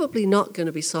probably not going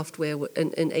to be software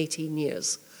in 18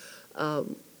 years.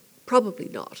 Probably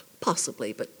not.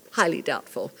 Possibly, but highly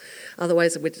doubtful.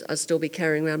 Otherwise, I'd still be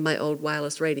carrying around my old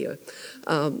wireless radio.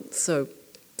 So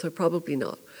probably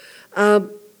not.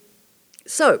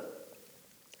 So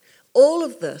all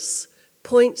of this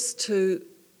points to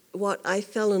what I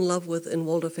fell in love with in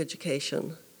Waldorf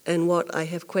education and what I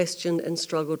have questioned and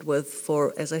struggled with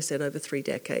for, as I said, over 3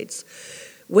 decades,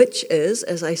 which is,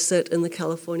 as I sit in the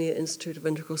California Institute of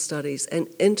Integral Studies, an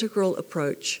integral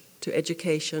approach to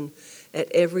education at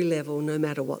every level, no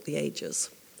matter what the age is,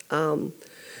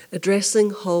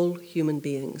 addressing whole human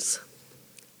beings.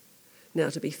 Now,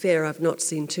 to be fair, I've not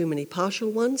seen too many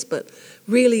partial ones, but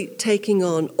really taking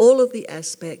on all of the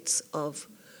aspects of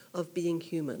being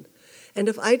human. And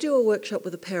if I do a workshop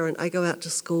with a parent, I go out to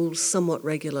schools somewhat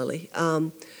regularly.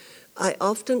 I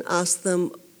often ask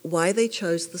them why they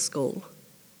chose the school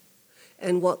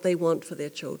and what they want for their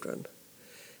children.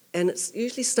 And it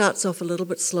usually starts off a little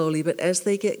bit slowly, but as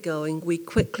they get going, we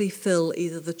quickly fill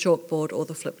either the chalkboard or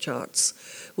the flip charts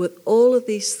with all of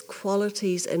these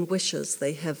qualities and wishes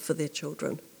they have for their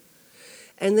children.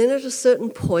 And then at a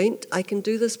certain point, I can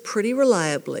do this pretty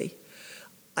reliably.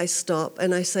 I stop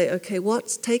and I say, okay,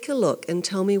 take a look and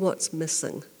tell me what's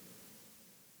missing.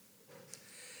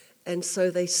 And so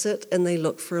they sit and they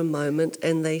look for a moment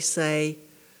and they say,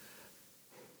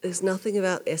 there's nothing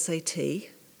about SAT.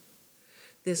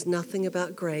 There's nothing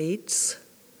about grades.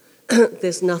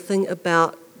 There's nothing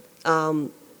about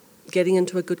getting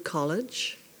into a good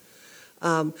college.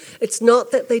 It's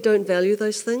not that they don't value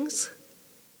those things.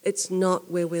 It's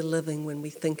not where we're living when we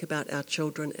think about our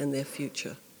children and their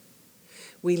future.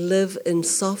 We live in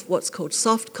what's called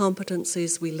soft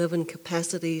competencies. We live in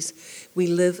capacities. We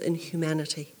live in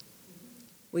humanity.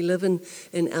 We live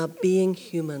in our being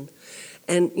human.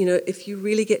 And, if you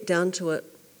really get down to it,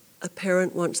 a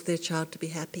parent wants their child to be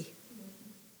happy,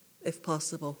 if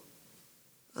possible.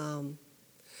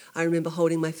 I remember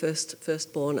holding my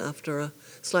firstborn after a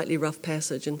slightly rough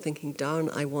passage and thinking, darn,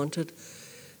 I wanted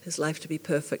his life to be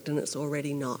perfect, and it's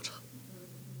already not.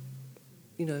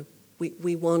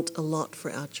 We want a lot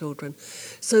for our children.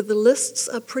 So the lists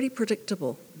are pretty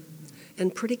predictable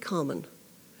and pretty common.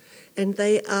 And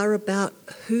they are about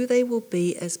who they will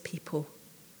be as people.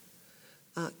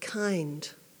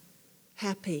 Kind,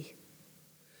 happy,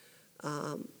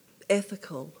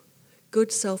 ethical,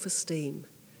 good self-esteem,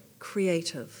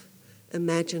 creative,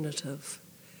 imaginative,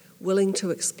 willing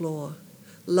to explore,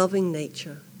 loving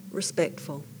nature,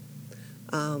 respectful.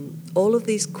 All of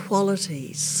these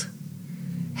qualities,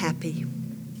 happy,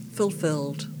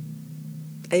 fulfilled,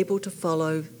 able to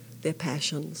follow their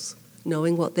passions,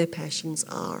 knowing what their passions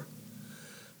are.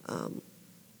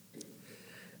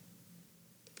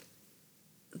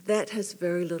 that has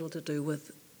very little to do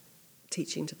with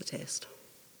teaching to the test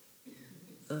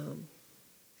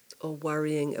or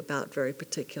worrying about very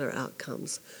particular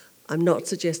outcomes. I'm not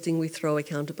suggesting we throw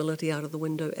accountability out of the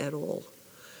window at all,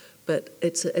 but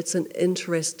it's an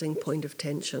interesting point of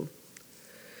tension.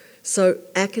 So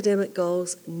academic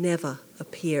goals never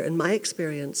appear, in my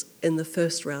experience, in the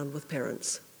first round with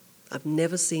parents. I've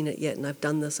never seen it yet, and I've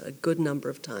done this a good number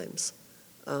of times.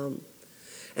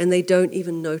 And they don't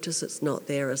even notice it's not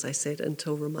there, as I said,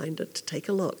 until reminded to take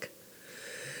a look.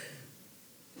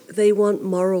 They want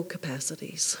moral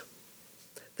capacities.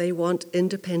 They want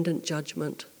independent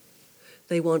judgment.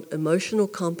 They want emotional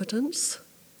competence.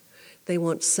 They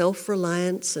want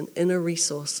self-reliance and inner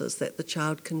resources that the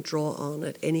child can draw on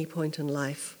at any point in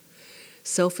life.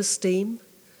 Self-esteem,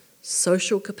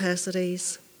 social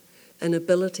capacities, an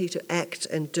ability to act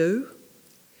and do,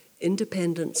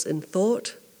 independence in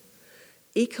thought,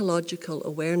 ecological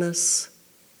awareness,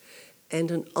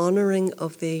 and an honoring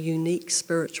of their unique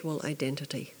spiritual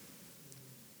identity.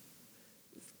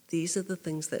 These are the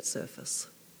things that surface.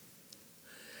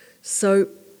 So,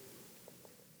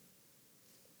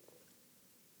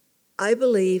 I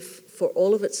believe, for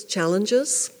all of its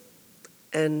challenges,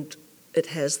 and it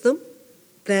has them,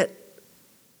 that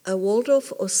a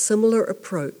Waldorf or similar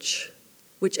approach,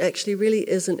 which actually really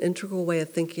is an integral way of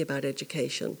thinking about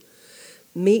education,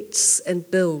 meets and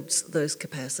builds those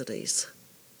capacities.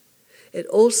 It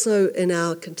also, in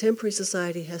our contemporary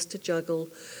society, has to juggle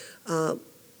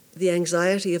the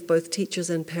anxiety of both teachers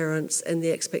and parents and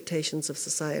the expectations of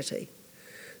society.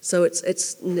 So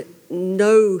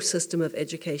no system of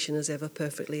education is ever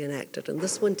perfectly enacted, and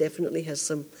this one definitely has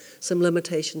some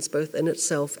limitations both in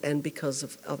itself and because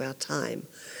of our time.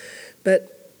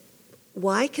 But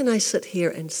why can I sit here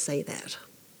and say that?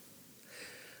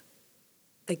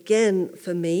 Again,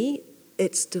 for me,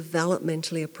 it's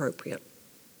developmentally appropriate.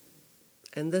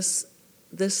 And this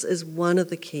is one of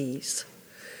the keys.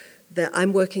 That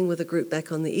I'm working with a group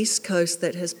back on the East Coast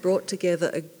that has brought together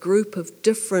a group of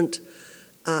different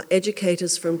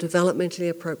educators from developmentally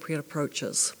appropriate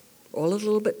approaches, all a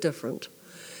little bit different.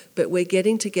 But we're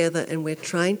getting together and we're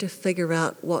trying to figure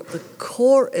out what the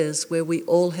core is where we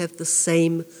all have the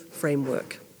same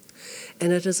framework.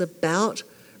 And it is about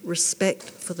respect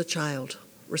for the child,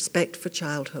 respect for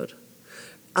childhood,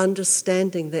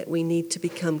 understanding that we need to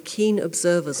become keen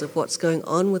observers of what's going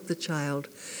on with the child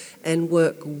and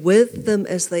work with them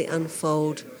as they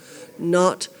unfold,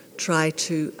 not try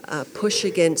to push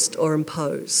against or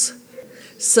impose.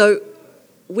 So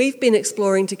we've been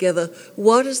exploring together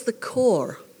what is the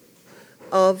core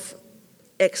of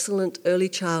excellent early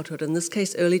childhood, in this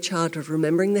case early childhood,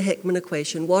 remembering the Heckman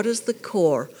equation. What is the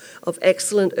core of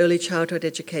excellent early childhood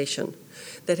education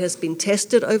that has been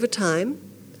tested over time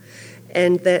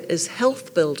and that is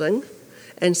health building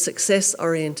and success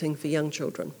orienting for young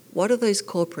children? What are those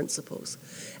core principles?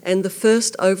 And the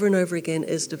first, over and over again,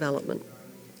 is development.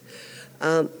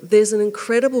 There's an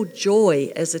incredible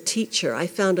joy as a teacher. I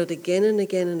found it again and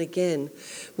again and again,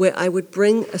 where I would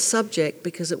bring a subject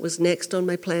because it was next on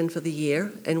my plan for the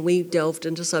year, and we delved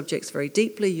into subjects very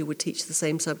deeply. You would teach the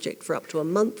same subject for up to a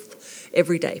month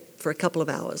every day for a couple of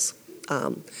hours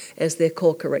as their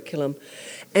core curriculum.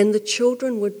 And the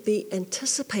children would be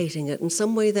anticipating it in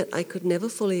some way that I could never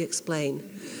fully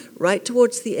explain. Right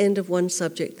towards the end of one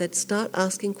subject, they'd start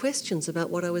asking questions about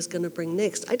what I was going to bring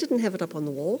next. I didn't have it up on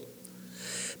the wall,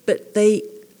 but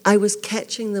I was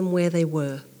catching them where they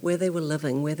were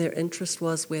living, where their interest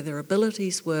was, where their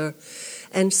abilities were.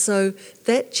 And so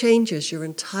that changes your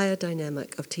entire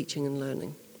dynamic of teaching and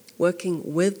learning,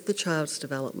 working with the child's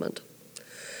development.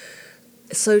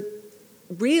 So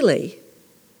really,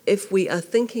 if we are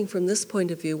thinking from this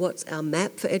point of view, what's our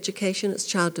map for education? It's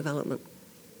child development.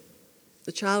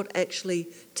 The child actually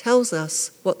tells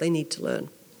us what they need to learn.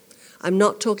 I'm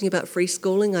not talking about free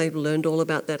schooling. I learned all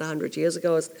about that 100 years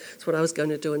ago. It's what I was going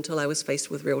to do until I was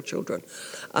faced with real children.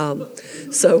 But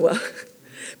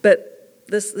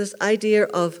this idea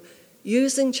of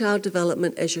using child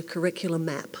development as your curriculum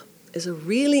map is a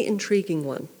really intriguing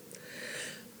one.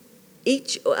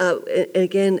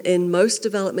 Again, in most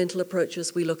developmental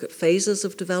approaches, we look at phases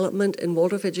of development. In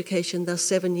Waldorf education, they're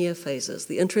 7-year phases.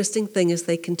 The interesting thing is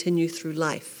they continue through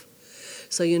life.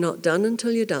 So you're not done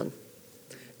until you're done.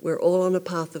 We're all on a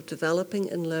path of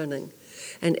developing and learning.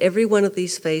 And every one of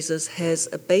these phases has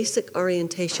a basic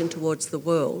orientation towards the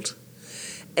world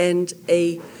and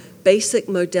a basic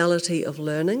modality of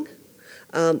learning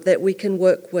that we can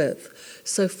work with.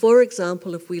 So, for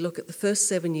example, if we look at the first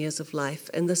 7 years of life,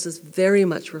 and this is very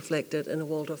much reflected in a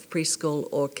Waldorf preschool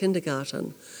or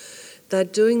kindergarten, they're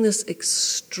doing this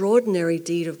extraordinary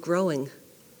deed of growing.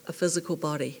 a physical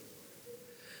body.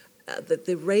 That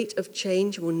the rate of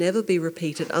change will never be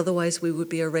repeated, otherwise we would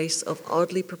be a race of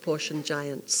oddly proportioned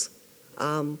giants.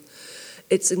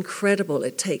 It's incredible.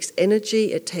 It takes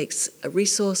energy, it takes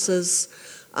resources,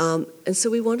 and so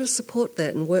we want to support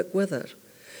that and work with it.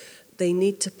 They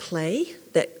need to play.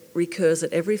 That recurs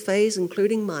at every phase,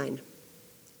 including mine,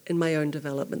 in my own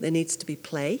development. There needs to be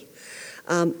play.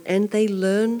 And they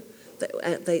learn,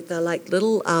 they're like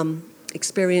little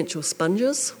experiential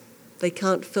sponges. They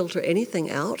can't filter anything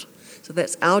out, so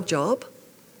that's our job.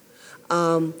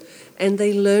 And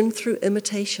they learn through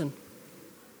imitation,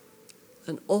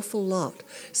 an awful lot.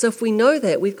 So if we know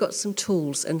that, we've got some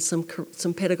tools and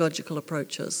some pedagogical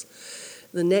approaches.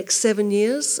 The next 7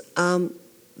 years,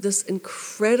 this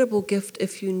incredible gift,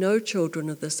 if you know children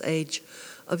of this age,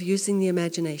 of using the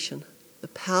imagination, the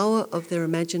power of their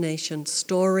imagination,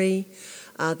 story,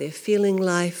 their feeling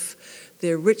life,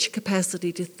 their rich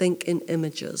capacity to think in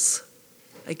images.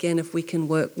 Again, if we can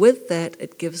work with that,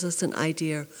 it gives us an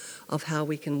idea of how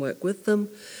we can work with them.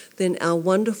 Then our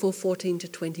wonderful 14 to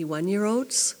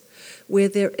 21-year-olds, where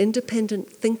their independent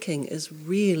thinking is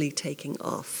really taking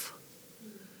off.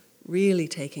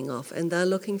 And they're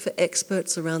looking for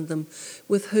experts around them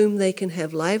with whom they can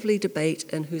have lively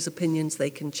debate and whose opinions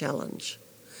they can challenge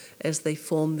as they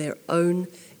form their own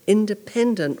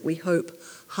independent, we hope,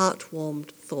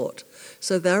 heart-warmed thought.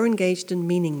 So they're engaged in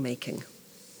meaning-making.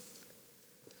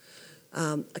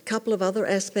 A couple of other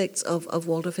aspects of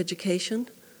Waldorf education.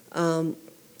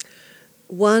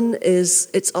 One is,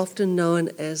 it's often known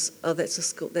as,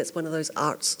 that's one of those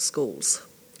arts schools.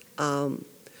 And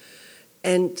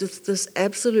this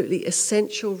absolutely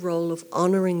essential role of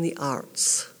honouring the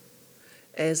arts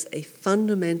as a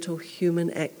fundamental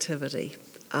human activity.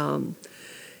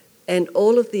 And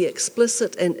all of the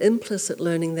explicit and implicit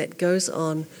learning that goes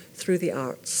on through the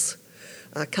arts.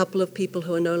 A couple of people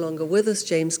who are no longer with us,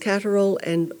 James Catterall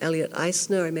and Elliot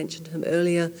Eisner, I mentioned him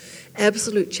earlier,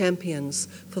 absolute champions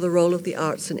for the role of the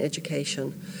arts in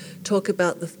education, talk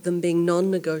about them being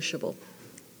non-negotiable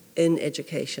in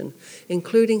education,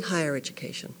 including higher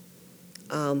education,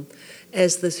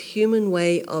 as this human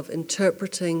way of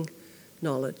interpreting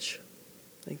knowledge.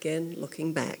 Again,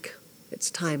 looking back, it's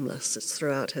timeless, it's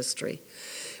throughout history.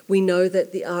 We know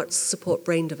that the arts support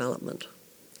brain development.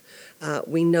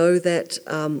 We know that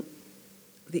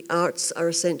the arts are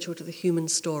essential to the human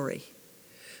story.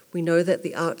 We know that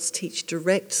the arts teach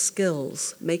direct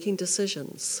skills, making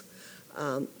decisions,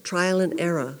 trial and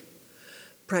error,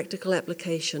 practical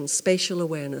application, spatial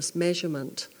awareness,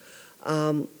 measurement.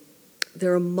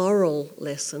 There are moral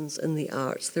lessons in the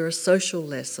arts. There are social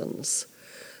lessons,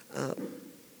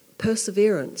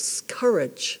 perseverance,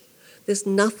 courage. There's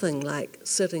nothing like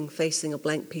sitting facing a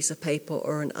blank piece of paper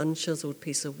or an unchiseled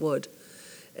piece of wood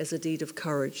as a deed of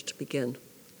courage to begin.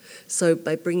 So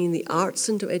by bringing the arts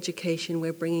into education,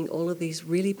 we're bringing all of these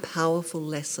really powerful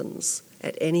lessons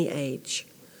at any age.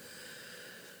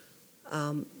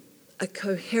 A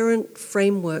coherent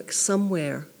framework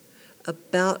somewhere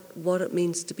about what it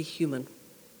means to be human.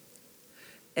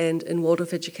 And in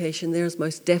Waldorf education, there is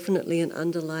most definitely an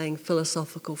underlying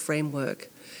philosophical framework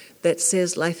that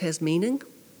says life has meaning,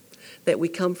 that we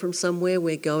come from somewhere,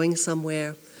 we're going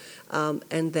somewhere,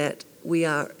 and that we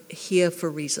are here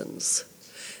for reasons.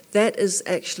 That is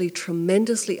actually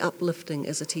tremendously uplifting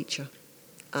as a teacher,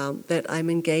 that I'm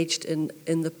engaged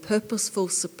in the purposeful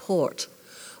support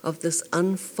of this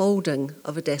unfolding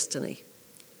of a destiny.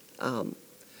 And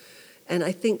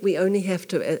I think we only have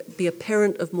to be a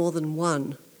parent of more than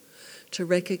one to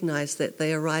recognize that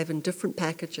they arrive in different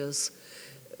packages,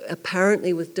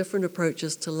 apparently with different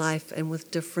approaches to life and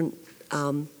with different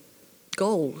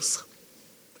goals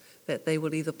that they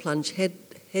will either plunge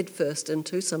head first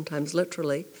into, sometimes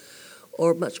literally,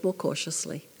 or much more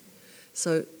cautiously.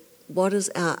 So what is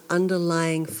our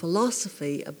underlying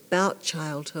philosophy about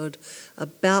childhood,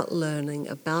 about learning,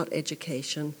 about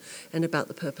education, and about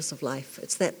the purpose of life?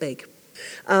 It's that big.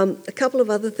 A couple of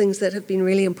other things that have been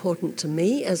really important to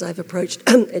me as I've approached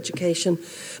education.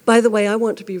 By the way, I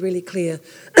want to be really clear.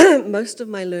 Most of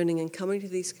my learning and coming to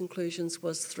these conclusions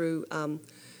was through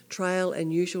trial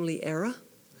and usually error,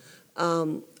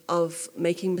 of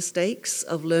making mistakes,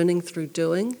 of learning through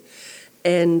doing.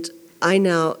 And I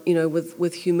now,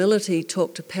 with humility,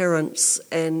 talk to parents,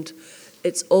 and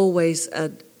it's always,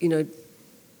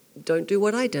 don't do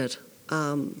what I did.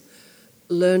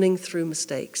 Learning through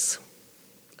mistakes.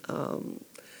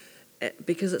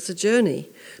 Because it's a journey.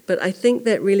 But I think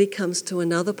that really comes to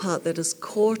another part that is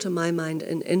core to my mind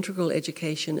in integral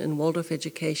education, in Waldorf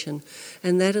education,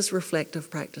 and that is reflective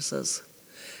practices.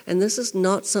 And this is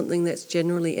not something that's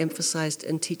generally emphasized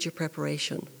in teacher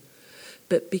preparation.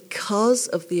 But because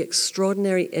of the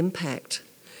extraordinary impact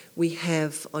we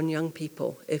have on young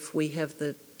people, if we have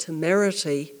the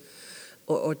temerity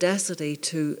or audacity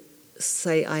to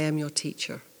say, I am your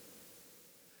teacher.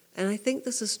 And I think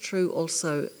this is true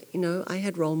also. I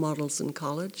had role models in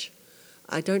college.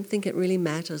 I don't think it really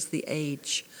matters the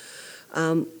age.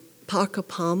 Parker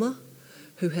Palmer,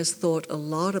 who has thought a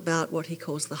lot about what he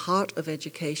calls the heart of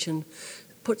education,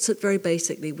 puts it very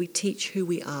basically: we teach who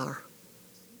we are.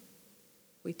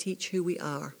 We teach who we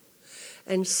are.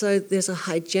 And so there's a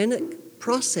hygienic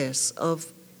process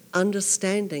of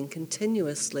understanding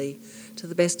continuously, to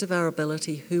the best of our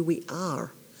ability, who we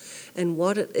are and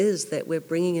what it is that we're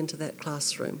bringing into that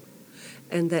classroom,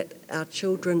 and that our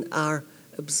children are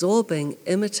absorbing,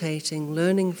 imitating,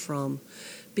 learning from.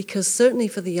 Because certainly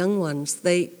for the young ones,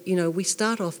 we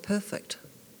start off perfect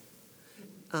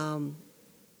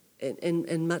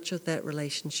in much of that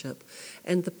relationship.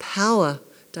 And the power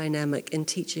dynamic in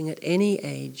teaching at any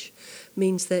age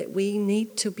means that we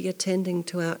need to be attending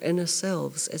to our inner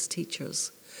selves as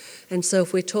teachers. And so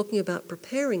if we're talking about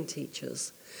preparing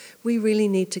teachers, we really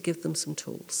need to give them some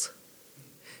tools.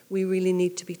 We really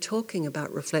need to be talking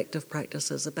about reflective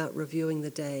practices, about reviewing the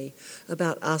day,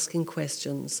 about asking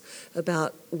questions,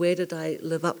 about where did I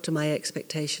live up to my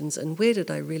expectations and where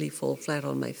did I really fall flat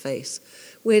on my face?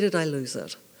 Where did I lose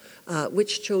it?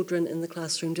 Which children in the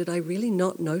classroom did I really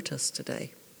not notice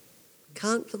today?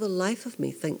 Can't for the life of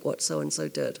me think what so-and-so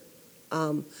did.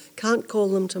 Can't call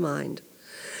them to mind.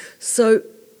 So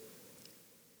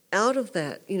out of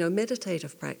that,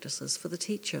 meditative practices for the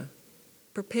teacher,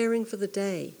 preparing for the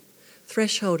day,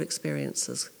 threshold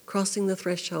experiences, crossing the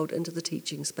threshold into the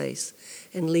teaching space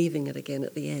and leaving it again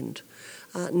at the end,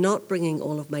 not bringing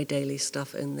all of my daily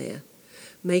stuff in there,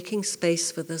 making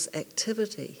space for this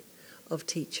activity of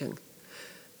teaching,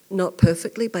 not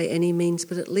perfectly by any means,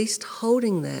 but at least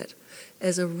holding that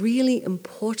as a really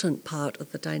important part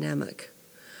of the dynamic.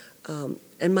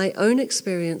 And my own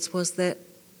experience was that,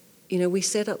 we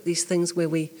set up these things where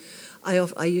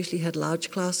I usually had large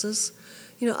classes.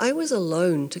 I was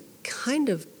alone to kind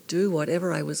of do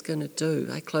whatever I was going to do.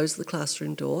 I closed the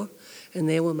classroom door, and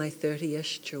there were my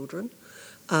 30-ish children.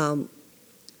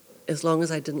 As long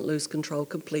as I didn't lose control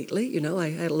completely, I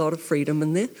had a lot of freedom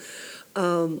in there.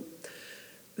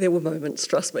 There were moments,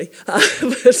 trust me.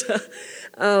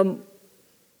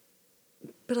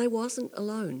 But I wasn't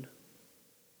alone.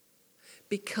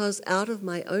 Because out of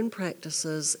my own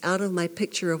practices, out of my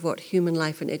picture of what human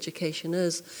life and education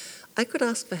is, I could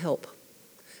ask for help.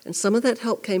 And some of that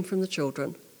help came from the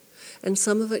children, and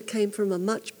some of it came from a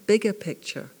much bigger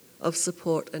picture of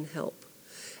support and help.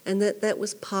 And that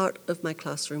was part of my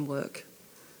classroom work,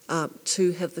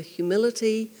 to have the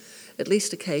humility, at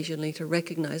least occasionally, to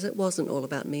recognize it wasn't all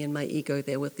about me and my ego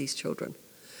there with these children.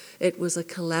 It was a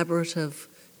collaborative,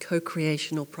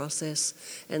 co-creational process,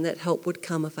 and that help would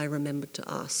come if I remembered to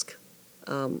ask.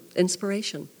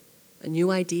 Inspiration, a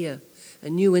new idea, a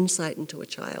new insight into a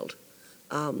child.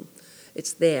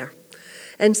 It's there.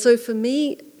 And so for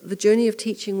me, the journey of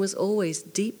teaching was always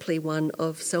deeply one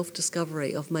of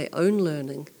self-discovery, of my own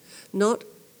learning, not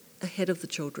ahead of the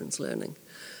children's learning,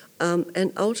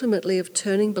 and ultimately of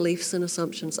turning beliefs and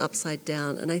assumptions upside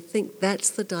down. And I think that's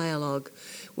the dialogue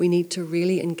we need to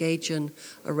really engage in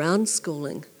around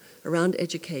schooling, around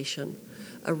education,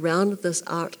 around this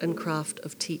art and craft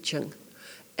of teaching,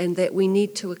 and that we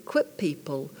need to equip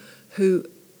people who,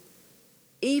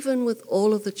 even with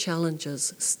all of the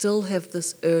challenges, still have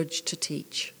this urge to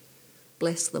teach.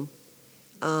 Bless them.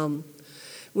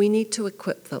 We need to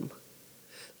equip them.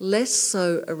 Less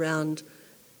so around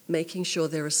making sure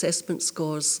their assessment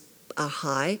scores are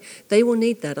high. They will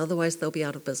need that, otherwise they'll be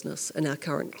out of business in our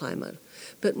current climate.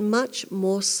 But much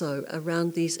more so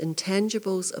around these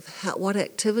intangibles of what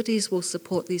activities will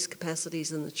support these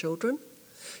capacities in the children.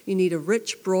 You need a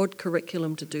rich, broad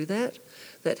curriculum to do that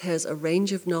has a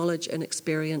range of knowledge and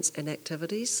experience and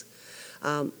activities.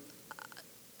 A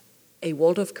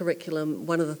Waldorf curriculum,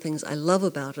 one of the things I love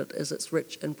about it is it's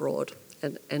rich and broad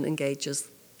and engages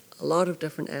a lot of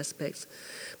different aspects.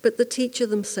 But the teacher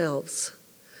themselves,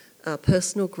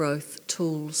 personal growth,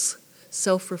 tools,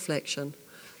 self-reflection,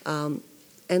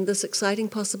 and this exciting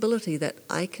possibility that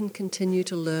I can continue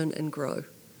to learn and grow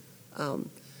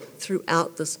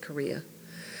throughout this career.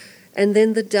 And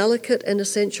then the delicate and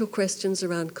essential questions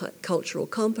around cultural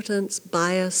competence,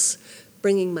 bias,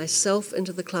 bringing myself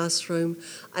into the classroom.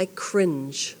 I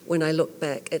cringe when I look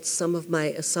back at some of my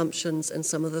assumptions and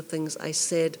some of the things I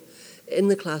said in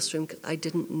the classroom because I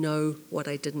didn't know what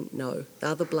I didn't know. The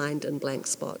other blind and blank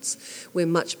spots. We're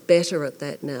much better at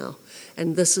that now.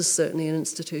 And this is certainly an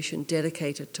institution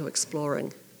dedicated to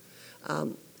exploring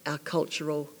our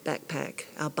cultural backpack,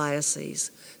 our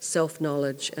biases,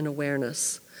 self-knowledge and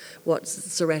awareness, what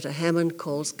Zaretta Hammond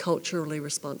calls culturally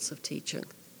responsive teaching,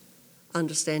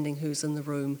 understanding who's in the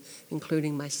room,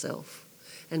 including myself,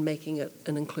 and making it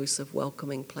an inclusive,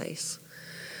 welcoming place.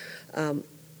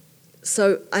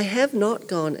 So I have not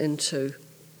gone into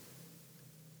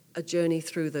a journey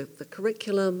through the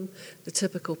curriculum, the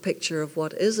typical picture of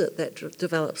what is it that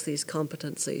develops these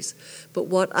competencies. But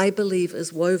what I believe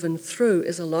is woven through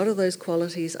is a lot of those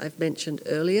qualities I've mentioned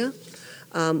earlier,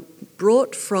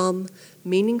 brought from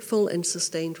meaningful and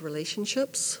sustained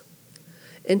relationships,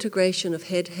 integration of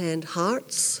head, hand,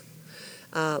 hearts,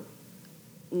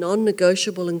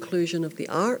 non-negotiable inclusion of the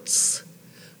arts,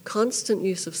 constant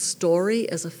use of story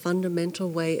as a fundamental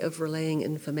way of relaying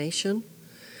information,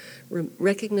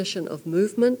 recognition of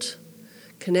movement,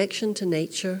 connection to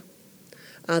nature,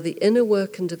 the inner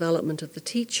work and development of the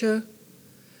teacher,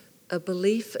 a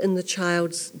belief in the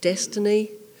child's destiny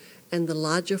and the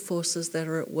larger forces that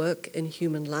are at work in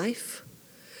human life,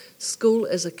 school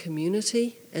as a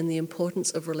community and the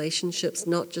importance of relationships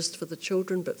not just for the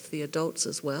children but for the adults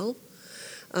as well,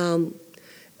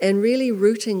 and really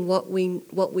rooting what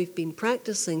we've been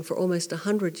practicing for almost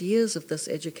 100 years of this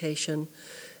education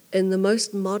in the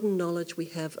most modern knowledge we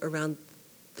have around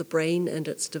the brain and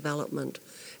its development,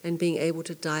 and being able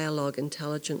to dialogue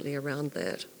intelligently around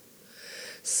that.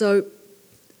 So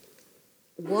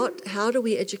how do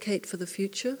we educate for the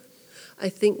future? I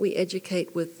think we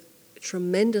educate with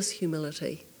tremendous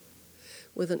humility,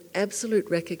 with an absolute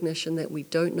recognition that we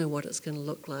don't know what it's going to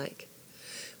look like,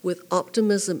 with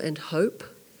optimism and hope,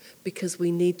 because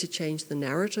we need to change the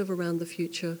narrative around the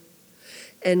future,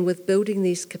 and with building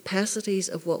these capacities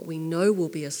of what we know will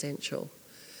be essential: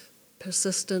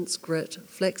 persistence, grit,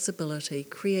 flexibility,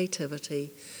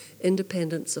 creativity,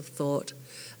 independence of thought,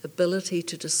 ability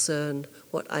to discern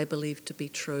what I believe to be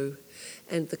true,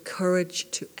 and the courage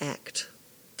to act.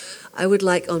 I would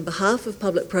like, on behalf of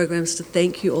Public Programs, to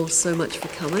thank you all so much for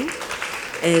coming.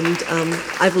 And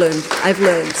I've learned,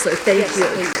 so thank you.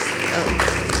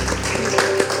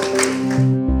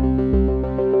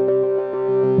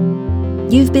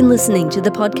 You've been listening to the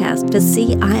podcast for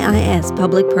CIIS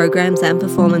Public Programs and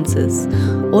Performances.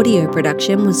 Audio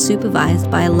production was supervised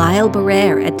by Lyle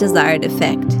Barrere at Desired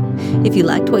Effect. If you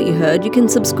liked what you heard, you can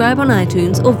subscribe on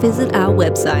iTunes or visit our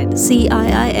website,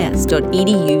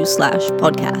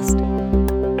 ciis.edu/podcast.